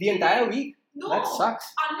a game the entire week. No, That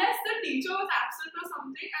sucks. unless the teacher was absent or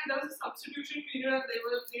something, and there was a substitution period, and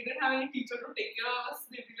they didn't have any teacher to take care of us.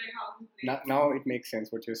 They'd be like, "How do you play?" Now it makes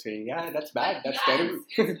sense what you're saying. Yeah, that's bad. That's Yeah, terrible.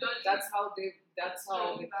 it's really that's how they.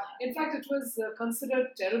 bad. In fact, it was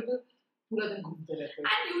considered terrible. Pura din ghumte rehte.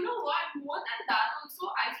 And you know what? More than that,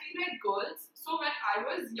 also, I feel like girls. So when I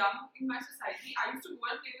was young in my society, I used to go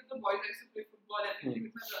and play with the boys. I used to play football and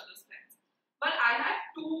everything with my brother's friends. But I had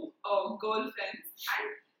two girl friends, and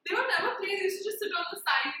they would never play. They used to just sit on the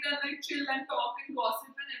side and like chill and talk and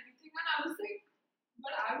gossip and everything. And I was like,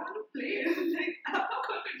 but I want to play. Like, I'm not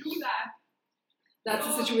going to do that. That's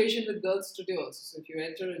the situation with girls today also. So if you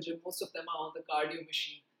enter a gym, most of them are on the cardio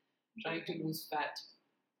machine, trying to lose fat.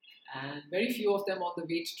 And very few of them on the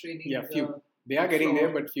weight training. Yeah, few. They are getting there,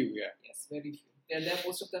 but few, yeah. Yes, very few. They're there,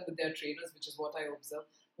 most of them with their trainers, which is what I observe.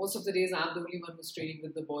 Most of the days, I'm the only one who's training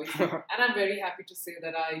with the boys. And I'm very happy to say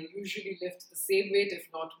that I usually lift the same weight, if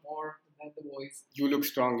not more, than the boys. You look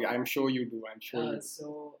strong. I'm sure you do. I'm sure you do.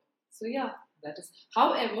 So yeah, that is.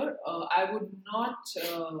 However, I would not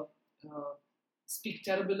speak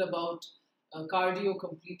terrible about cardio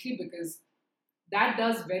completely, because that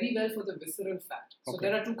does very well for the visceral fat. So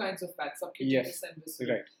there are two kinds of fat, subcutaneous and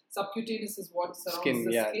visceral. Right. Subcutaneous is what surrounds Skin,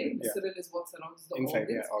 the yeah, skin. yeah. Visceral is what surrounds the Inside,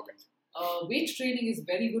 organs. yeah, organs. Weight training is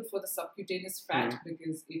very good for the subcutaneous fat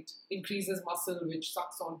because it increases muscle, which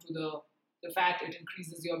sucks onto the fat. It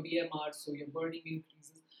increases your BMR, so your burning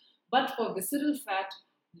increases. But for visceral fat,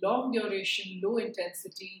 long duration, low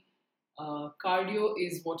intensity, cardio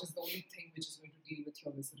is what is the only thing which is going to deal with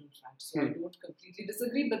your visceral fat. So I don't completely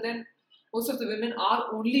disagree, but then most of the women are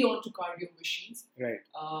only onto cardio machines, right?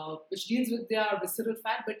 Which deals with their visceral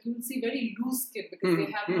fat, but you will see very loose skin because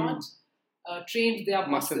they have not trained their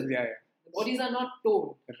muscles. Yeah. The bodies are not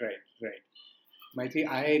toned. Right. Maitri,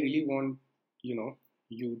 I really want,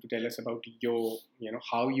 you to tell us about your,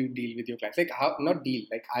 how you deal with your clients. Like, how, not deal,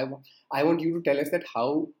 like, I want you to tell us that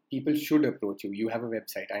how people should approach you. You have a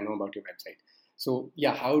website. I know about your website. So,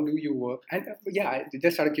 yeah, how do you work? And,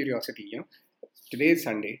 just out of curiosity, today is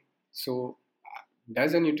Sunday. So,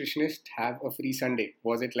 does a nutritionist have a free Sunday?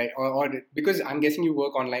 Was it like, or because I'm guessing you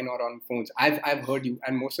work online or on phones. I've heard you,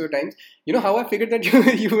 and most of the times, how I figured that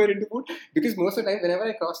you were into food? Because most of the time, whenever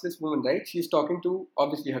I cross this woman, right, she's talking to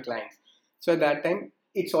obviously her clients. So at that time,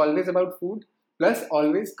 it's always about food, plus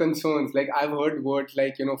always concerns. Like I've heard words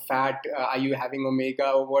like, fat, are you having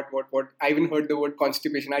omega, or what? I even heard the word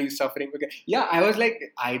constipation. Are you suffering? Okay. Yeah, I was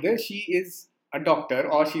like, either she is a doctor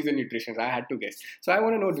or she's a nutritionist. I had to guess. So I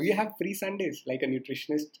want to know, do you have free Sundays like a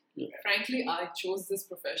nutritionist? Frankly, I chose this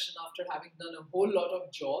profession after having done a whole lot of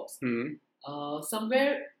jobs.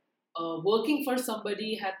 Somewhere working for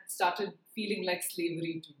somebody had started feeling like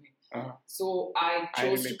slavery to me. So I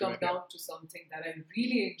chose to come down to something that I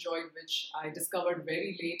really enjoyed, which I discovered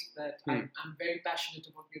very late that I'm very passionate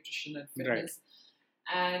about nutrition and fitness.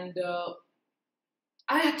 Right. And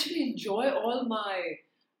I actually enjoy all my...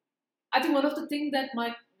 I think one of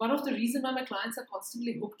the reasons why my clients are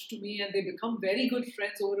constantly hooked to me and they become very good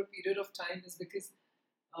friends over a period of time is because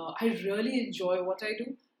I really enjoy what I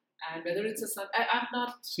do. And whether it's I'm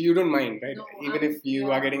not... So you don't mind, right? No, even if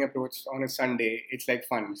you are getting approached on a Sunday, it's like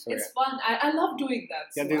fun. So it's fun. I love doing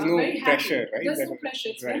that. Yeah, there's no pressure, right? There's no pressure.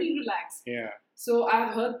 It's very relaxed. Yeah. So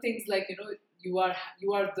I've heard things like, you are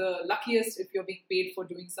the luckiest if you're being paid for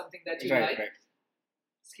doing something that you like. Right.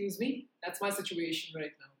 Excuse me? That's my situation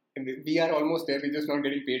right now. We are almost there. We're just not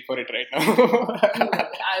getting paid for it right now.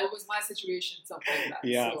 It was my situation, something like that.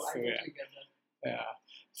 Yeah, so I totally get that. Yeah.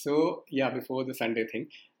 So, before the Sunday thing,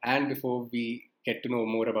 and before we get to know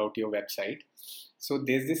more about your website, so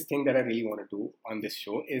there's this thing that I really want to do on this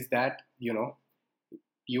show is that,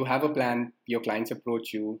 you have a plan, your clients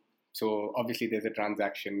approach you, so obviously there's a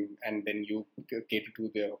transaction, and then you cater to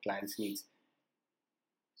the client's needs.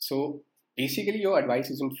 So, basically your advice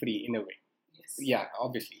isn't free in a way. Yeah,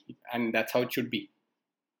 obviously. And that's how it should be.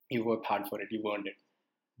 You worked hard for it. You earned it.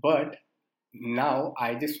 But now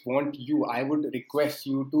I would request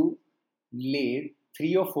you to lay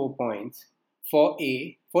 3 or 4 points for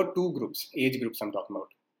two groups, age groups I'm talking about.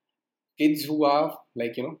 kids who are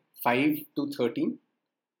like 5 to 13,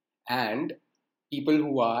 and people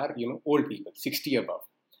who are old people 60 above.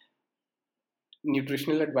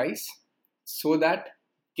 Nutritional advice, so that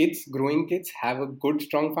growing kids have a good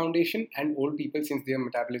strong foundation, and old people, since their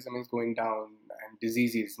metabolism is going down and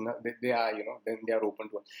diseases, they are then they are open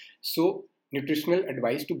to it. So nutritional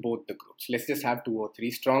advice to both the groups. Let's just have 2 or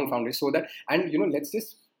 3 strong foundations, so that, and let's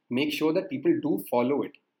just make sure that people do follow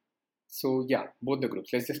it. So yeah, both the groups.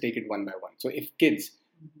 Let's just take it one by one. So if kids,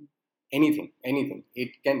 anything, it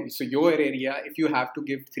can. So your area, if you have to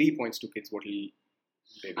give 3 points to kids, what will they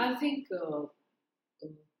be? I think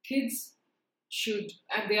kids should,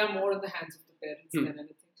 and they are more in the hands of the parents than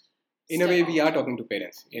anything. In a way, we are talking to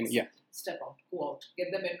parents. Step out, go out,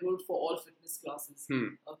 get them enrolled for all fitness classes,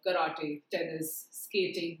 karate, tennis,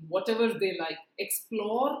 skating, whatever they like.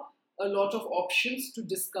 Explore a lot of options to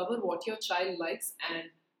discover what your child likes and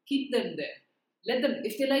keep them there. Let them,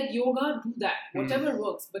 if they like yoga, do that. Whatever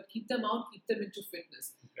works, but keep them out, keep them into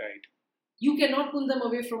fitness. Right. You cannot pull them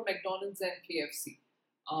away from McDonald's and KFC.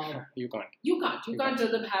 You can't. You can't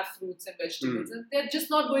tell them have fruits and vegetables, and they're just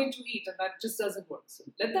not going to eat, and that just doesn't work. So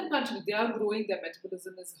let them continue. They are growing. Their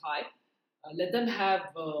metabolism is high. Let them have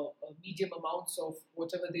medium amounts of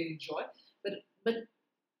whatever they enjoy, but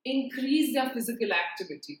increase their physical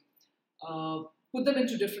activity. Put them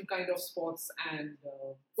into different kind of sports and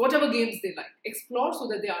whatever games they like. Explore so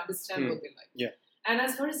that they understand what they like. Yeah. And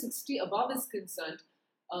as far as 60 above is concerned,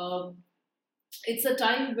 it's a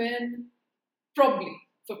time when probably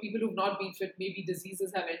for people who've not been fit, maybe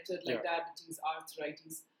diseases have entered like diabetes,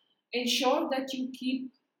 arthritis. Ensure that you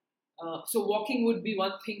keep. So walking would be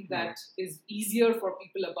one thing that is easier for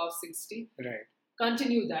people above 60. Right.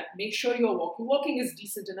 Continue that. Make sure you're walking. Walking is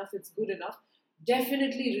decent enough. It's good enough.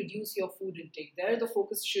 Definitely reduce your food intake. There, the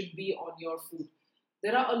focus should be on your food.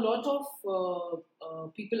 There are a lot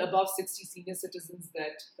of people above 60, senior citizens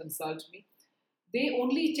that consult me. They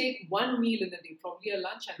only take one meal in a day, probably a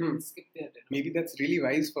lunch, and then skip their dinner. Maybe that's really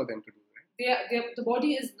wise for them to do, right? The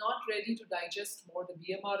body is not ready to digest more. The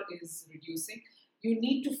BMR is reducing. You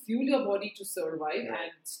need to fuel your body to survive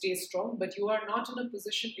and stay strong, but you are not in a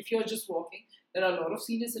position, if you're just walking, there are a lot of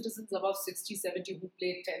senior citizens above 60, 70 who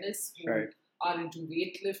play tennis, who are into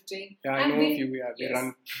weightlifting. Yeah, I know a few, they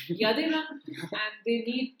run. Yeah, they run. And they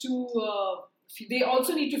need to, they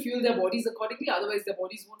also need to fuel their bodies accordingly, otherwise their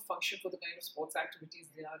bodies won't function for the kind of sports activities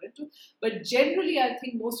they are into. But generally, I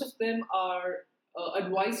think most of them are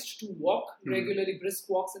advised to walk regularly, brisk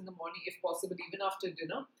walks in the morning, if possible, even after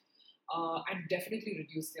dinner. And definitely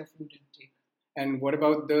reduce their food intake. And what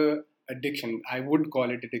about the addiction? I would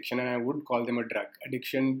call it addiction, and I would call them a drug.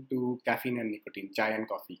 Addiction to caffeine and nicotine, chai and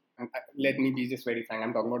coffee. And let me be just very frank.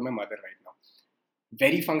 I'm talking about my mother right now.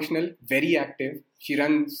 Very functional, very active. She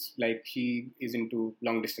runs like she is into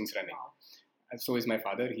long distance running. And so is my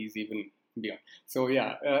father. He's even beyond. So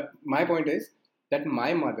yeah, my point is that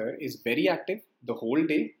my mother is very active the whole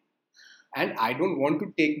day, and I don't want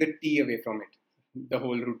to take the tea away from it. The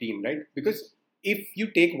whole routine, right? Because if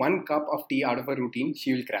you take 1 cup of tea out of a routine,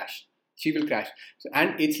 she will crash. So,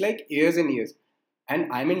 and it's like years and years.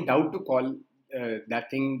 And I'm in doubt to call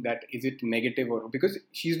that thing that is it negative or, because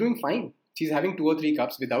she's doing fine. She's having 2 or 3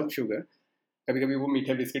 cups without sugar. कभी-कभी वो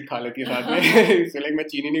मीठा biscuit खा लेती है साथ में. So like मैं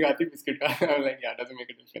चीनी नहीं खाती बिस्किट खा. I'm like, yeah, doesn't make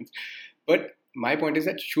a difference. But my point is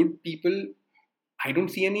that should people, I don't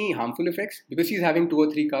see any harmful effects because she's having 2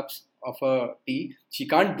 or 3 cups of a tea. She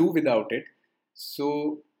can't do without it.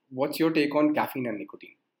 So, what's your take on caffeine and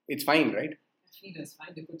nicotine? It's fine, right? Caffeine is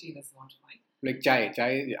fine. Nicotine is not fine. Like chai,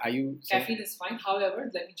 are you... Caffeine is fine. However,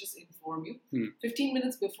 let me just inform you. 15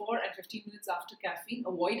 minutes before and 15 minutes after caffeine,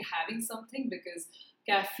 avoid having something because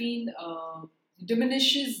caffeine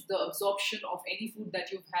diminishes the absorption of any food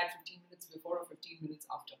that you've had 15 minutes before or 15 minutes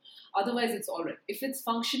after. Otherwise, it's all right. If it's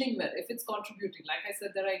functioning well, if it's contributing, like I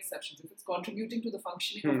said, there are exceptions. If it's contributing to the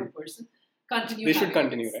functioning of a person, continue. They should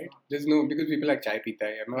continue, right? There's no, because people like chai pita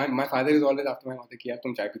hai. My father is always after my mother ki yaar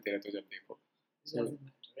tum chai pite rehte ho jab dekho. Doesn't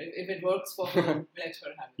matter. If it works for her, let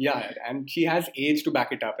her have it. Yeah, and she has age to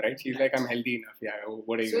back it up, right? She's like, I'm healthy enough. Yeah,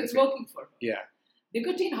 what are you? So it's working for her. Yeah.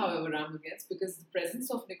 Nicotine, however, I'm against because the presence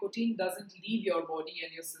of nicotine doesn't leave your body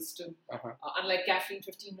and your system. Unlike caffeine,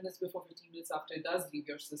 15 minutes before, 15 minutes after, it does leave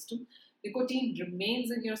your system. Nicotine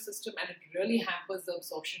remains in your system and it really hampers the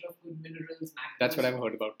absorption of good minerals. That's what I've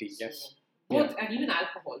heard about tea, yes. Both, and even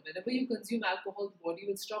alcohol. Whenever you consume alcohol, the body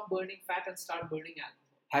will stop burning fat and start burning alcohol.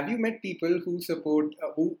 Have you met people who support,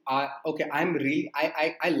 who are, okay,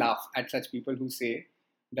 I laugh at such people who say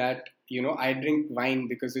that, I drink wine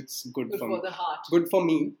because it's good for me. Good for the heart. Good for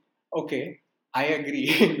me. Okay. I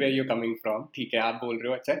agree where you're coming from. ठीक है, आप बोल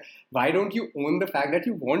रहे हो अच्छा. Why don't you own the fact that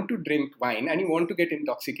you want to drink wine and you want to get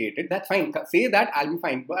intoxicated? That's fine. Say that, I'll be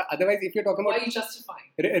fine. But otherwise, if you're talking Why about are you justifying?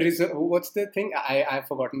 what's the thing? I've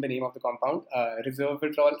forgotten the name of the compound.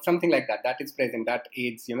 Resveratrol, something like that. That is present. That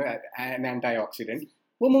aids, an antioxidant.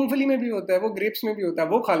 वो मूंगफली में भी होता है, वो grapes में भी होता है,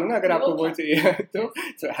 वो खा लो ना अगर आपको वो चाहिए तो.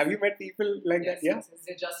 So have you met people like that? Yeah. Yes,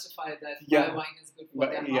 they justify that Yeah. why wine is good for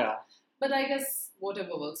their heart. Yeah. But I guess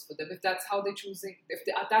whatever works for them. If that's how they're choosing,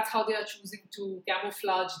 that's how they are choosing to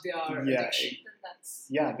camouflage their addiction, then that's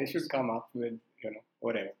they should come up with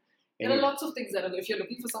whatever. There are lots of things that are good. If you're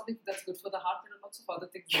looking for something that's good for the heart, there are lots of other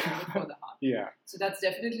things that are good for the heart. Yeah. So that's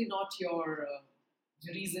definitely not your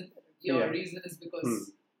reason. Your reason is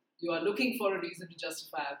because you are looking for a reason to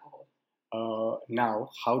justify alcohol. Now,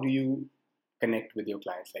 how do you connect with your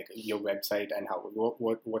clients? Like your website and how?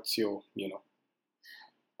 What's your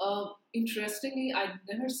Interestingly, I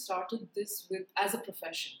never started this as a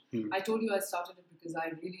profession. I told you I started it because I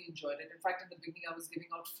really enjoyed it. In fact, in the beginning, I was giving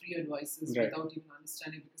out free advices without even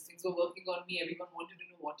understanding, because things were working on me. Everyone wanted to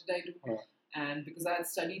know what did I do, and because I had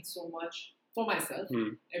studied so much for myself,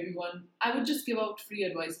 I would just give out free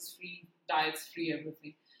advices, free diets, free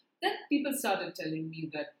everything. Then people started telling me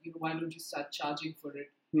that why don't you start charging for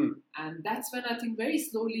it? And that's when I think very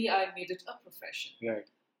slowly I made it a profession. Right.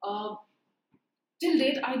 Till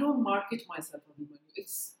date, I don't market myself, Abhimanyu.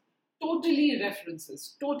 It's totally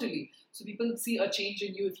references, totally. So people see a change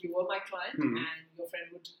in you if you were my client, and your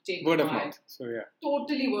friend would take word of mouth. So yeah,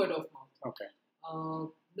 totally word of mouth. Okay.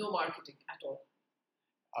 No marketing at all.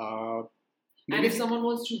 And if someone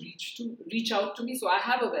wants to reach out to me, so I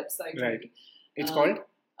have a website. Right. It's called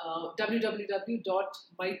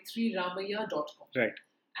www.maitrirramaiya.com. Right.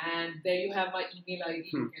 And there you have my email ID.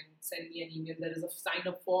 You can send me an email. There is a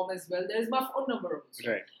sign-up form as well. There is my phone number also.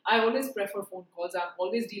 Right. I always prefer phone calls. I'm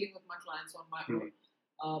always dealing with my clients on my own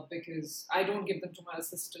because I don't give them to my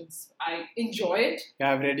assistants. I enjoy it.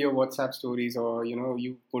 Yeah, I've read your WhatsApp stories, or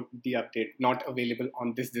you put the update not available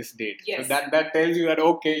on this date. Yes. So that tells you that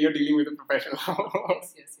okay, you're dealing with a professional.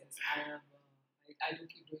 Yes. I do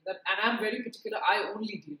keep doing that, and I'm very particular. I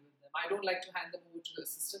only deal with them. I don't like to hand them over to the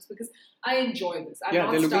assistants because I enjoy this. They're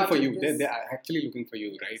looking for you. They're actually looking for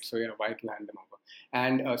you, right? So why to hand them over?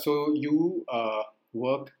 And so you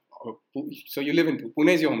work. So you live in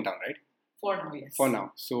Pune. Is your hometown, right? For now, yes. For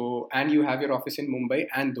now. So, and you have your office in Mumbai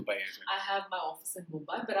and Dubai as well. I have my office in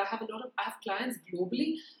Mumbai, but I have clients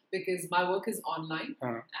globally because my work is online,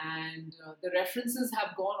 and the references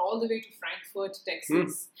have gone all the way to Frankfurt,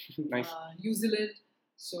 Texas, Nice. New Zealand.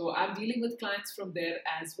 So I'm dealing with clients from there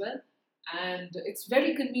as well, and it's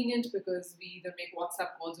very convenient because we either make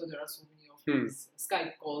WhatsApp calls, or there are so many of these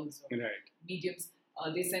Skype calls or mediums.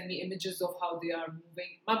 They send me images of how they are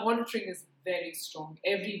moving. My monitoring is very strong.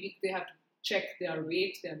 Every week they have to check their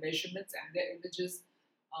weight, their measurements, and their images.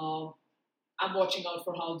 I'm watching out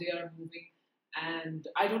for how they are moving. And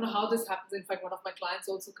I don't know how this happens. In fact, one of my clients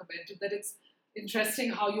also commented that it's interesting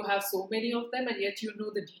how you have so many of them and yet you know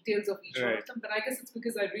the details of each one of them. But I guess it's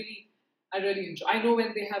because I really enjoy. I know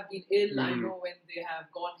when they have been ill. I know when they have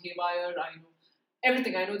gone haywire. I know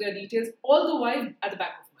everything. I know their details, all the while at the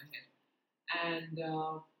back of my head. And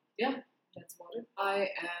that's about it. I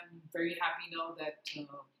am very happy now that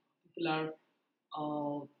people are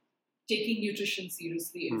taking nutrition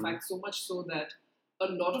seriously. In fact, so much so that a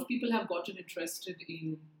lot of people have gotten interested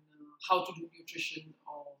in how to do nutrition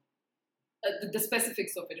or the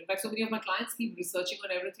specifics of it. In fact, so many of my clients keep researching on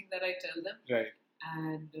everything that I tell them. Right.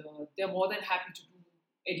 And they're more than happy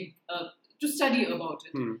to study about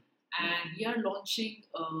it. And we are launching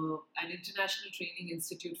an international training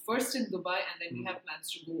institute first in Dubai, and then we have plans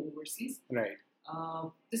to go overseas. Right.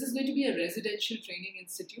 This is going to be a residential training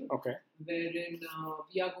institute, Okay. wherein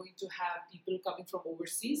we are going to have people coming from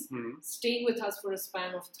overseas staying with us for a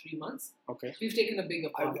span of 3 months. Okay. We've taken a big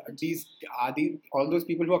apartment. Are these all those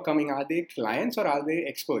people who are coming? Are they clients or are they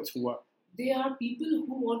experts who are? They are people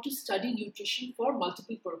who want to study nutrition for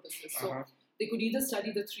multiple purposes. So they could either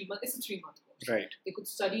study the 3 month. It's a 3 month course. Right. They could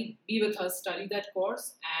be with us, study that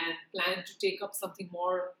course, and plan to take up something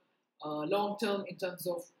more long term in terms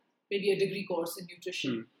of maybe a degree course in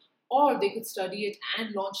nutrition. Or they could study it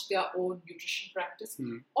and launch their own nutrition practice.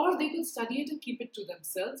 Or they could study it and keep it to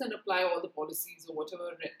themselves and apply all the policies or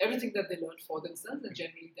whatever, everything that they learned for themselves and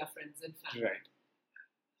generally their friends and family. Right.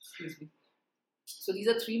 Excuse me. So these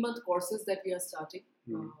are 3 month courses that we are starting.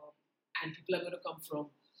 And people are going to come from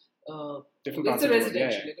different parts of the world.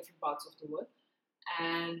 Different parts of the world.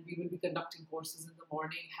 And we will be conducting courses in the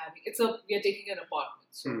morning. We are taking an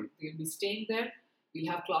apartment. So we'll be staying there. We'll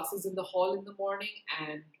have classes in the hall in the morning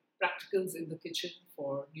and practicals in the kitchen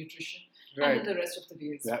for nutrition. Right. And then the rest of the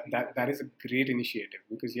day is That is a great initiative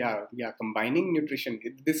because combining nutrition,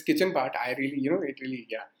 this kitchen part, I really, it really,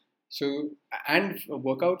 So, and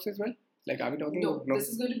workouts as well? Like, are we talking? No, this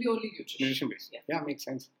is going to be only nutrition. Nutrition based. Yeah, makes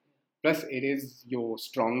sense. Plus, it is your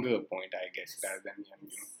stronger point, I guess, rather than,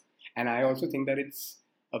 And I also think that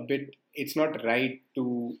it's not right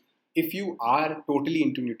to, if you are totally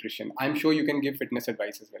into nutrition, I'm sure you can give fitness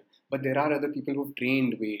advice as well. But there are other people who've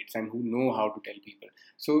trained weights and who know how to tell people.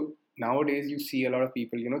 So nowadays you see a lot of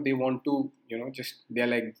people, they want to, they're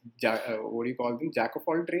like, what do you call them? Jack of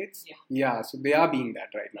all trades? Yeah, so they are being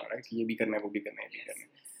that right now, right? Ye bhi karna hai, wo bhi karna hai, ye bhi karna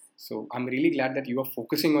hai. So I'm really glad that you are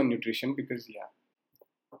focusing on nutrition because,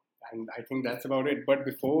 and I think that's about it. But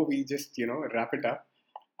before we just, wrap it up,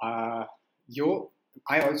 I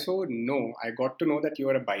got to know that you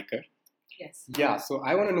are a biker. Yes. Yeah, so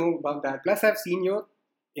I want to know about that. Plus, I've seen your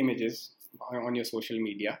images on your social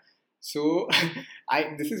media. So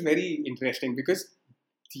this is very interesting because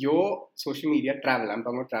your social media travel, I'm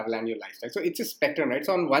talking about travel and your lifestyle. So it's a spectrum, right?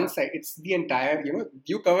 So on one side, it's the entire,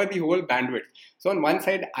 you cover the whole bandwidth. So on one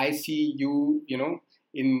side, I see you,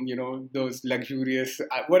 in, those luxurious,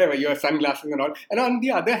 whatever, your sunglasses and all. And on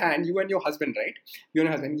the other hand, you and your husband, right? You and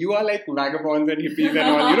your husband, you are like vagabonds and hippies and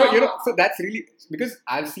all, So that's really, because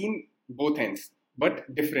I've seen both ends,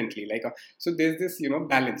 but differently. Like, so there's this,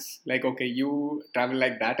 balance. Like, okay, you travel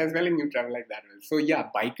like that as well and you travel like that as well. So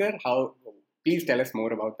biker, please tell us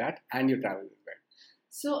more about that and your travel as well.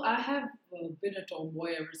 So I have been a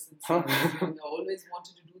tomboy ever since. I always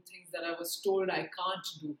wanted to do things that I was told I can't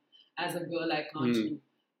do. As a girl, I can't do.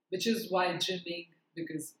 Which is why gymming,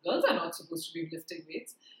 because girls are not supposed to be lifting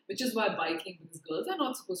weights. Which is why biking, because girls are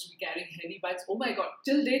not supposed to be carrying heavy bikes. Oh my God,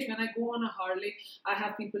 till date, when I go on a Harley, I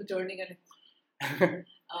have people turning and...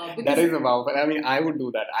 that is a wow. But I mean, I would do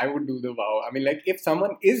that. I would do the wow. I mean, like, if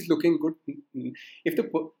someone is looking good, if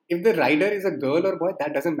the rider is a girl or boy,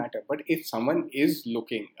 that doesn't matter. But if someone is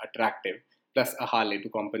looking attractive, plus a Harley to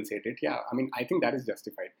compensate it, I mean, I think that is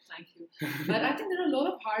justified. Thank you. But I think there are a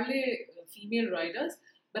lot of Harley female riders.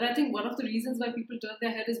 But I think one of the reasons why people turn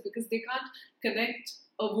their head is because they can't connect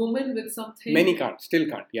a woman with something. Many still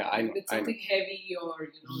can't. Yeah, I know. With something heavy or,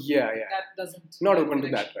 that doesn't... Not open to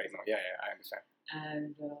that right now. Yeah, I understand.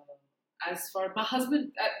 And as for my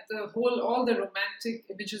husband, all the romantic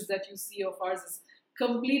images that you see of ours is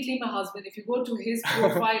completely my husband. If you go to his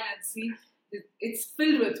profile and see, it's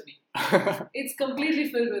filled with me. It's completely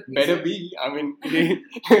filled with me. Better be. I mean,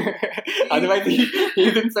 otherwise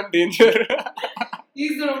he's in some danger.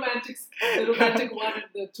 He's the romantic one in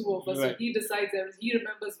the two of us. Right. So he decides everything. He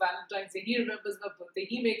remembers Valentine's Day. He remembers my birthday.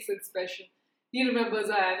 He makes it special. He remembers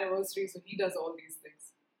our anniversary. So he does all these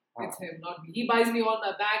things. It's him, not me. He buys me all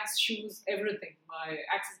my bags, shoes, everything. My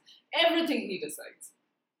access, everything he decides.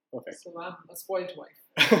 Perfect. So I'm a spoiled wife.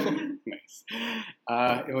 Nice.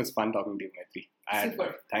 It was fun talking to you, Maitri.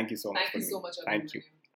 Super. Thank you so much. Thank you so much. Thank you.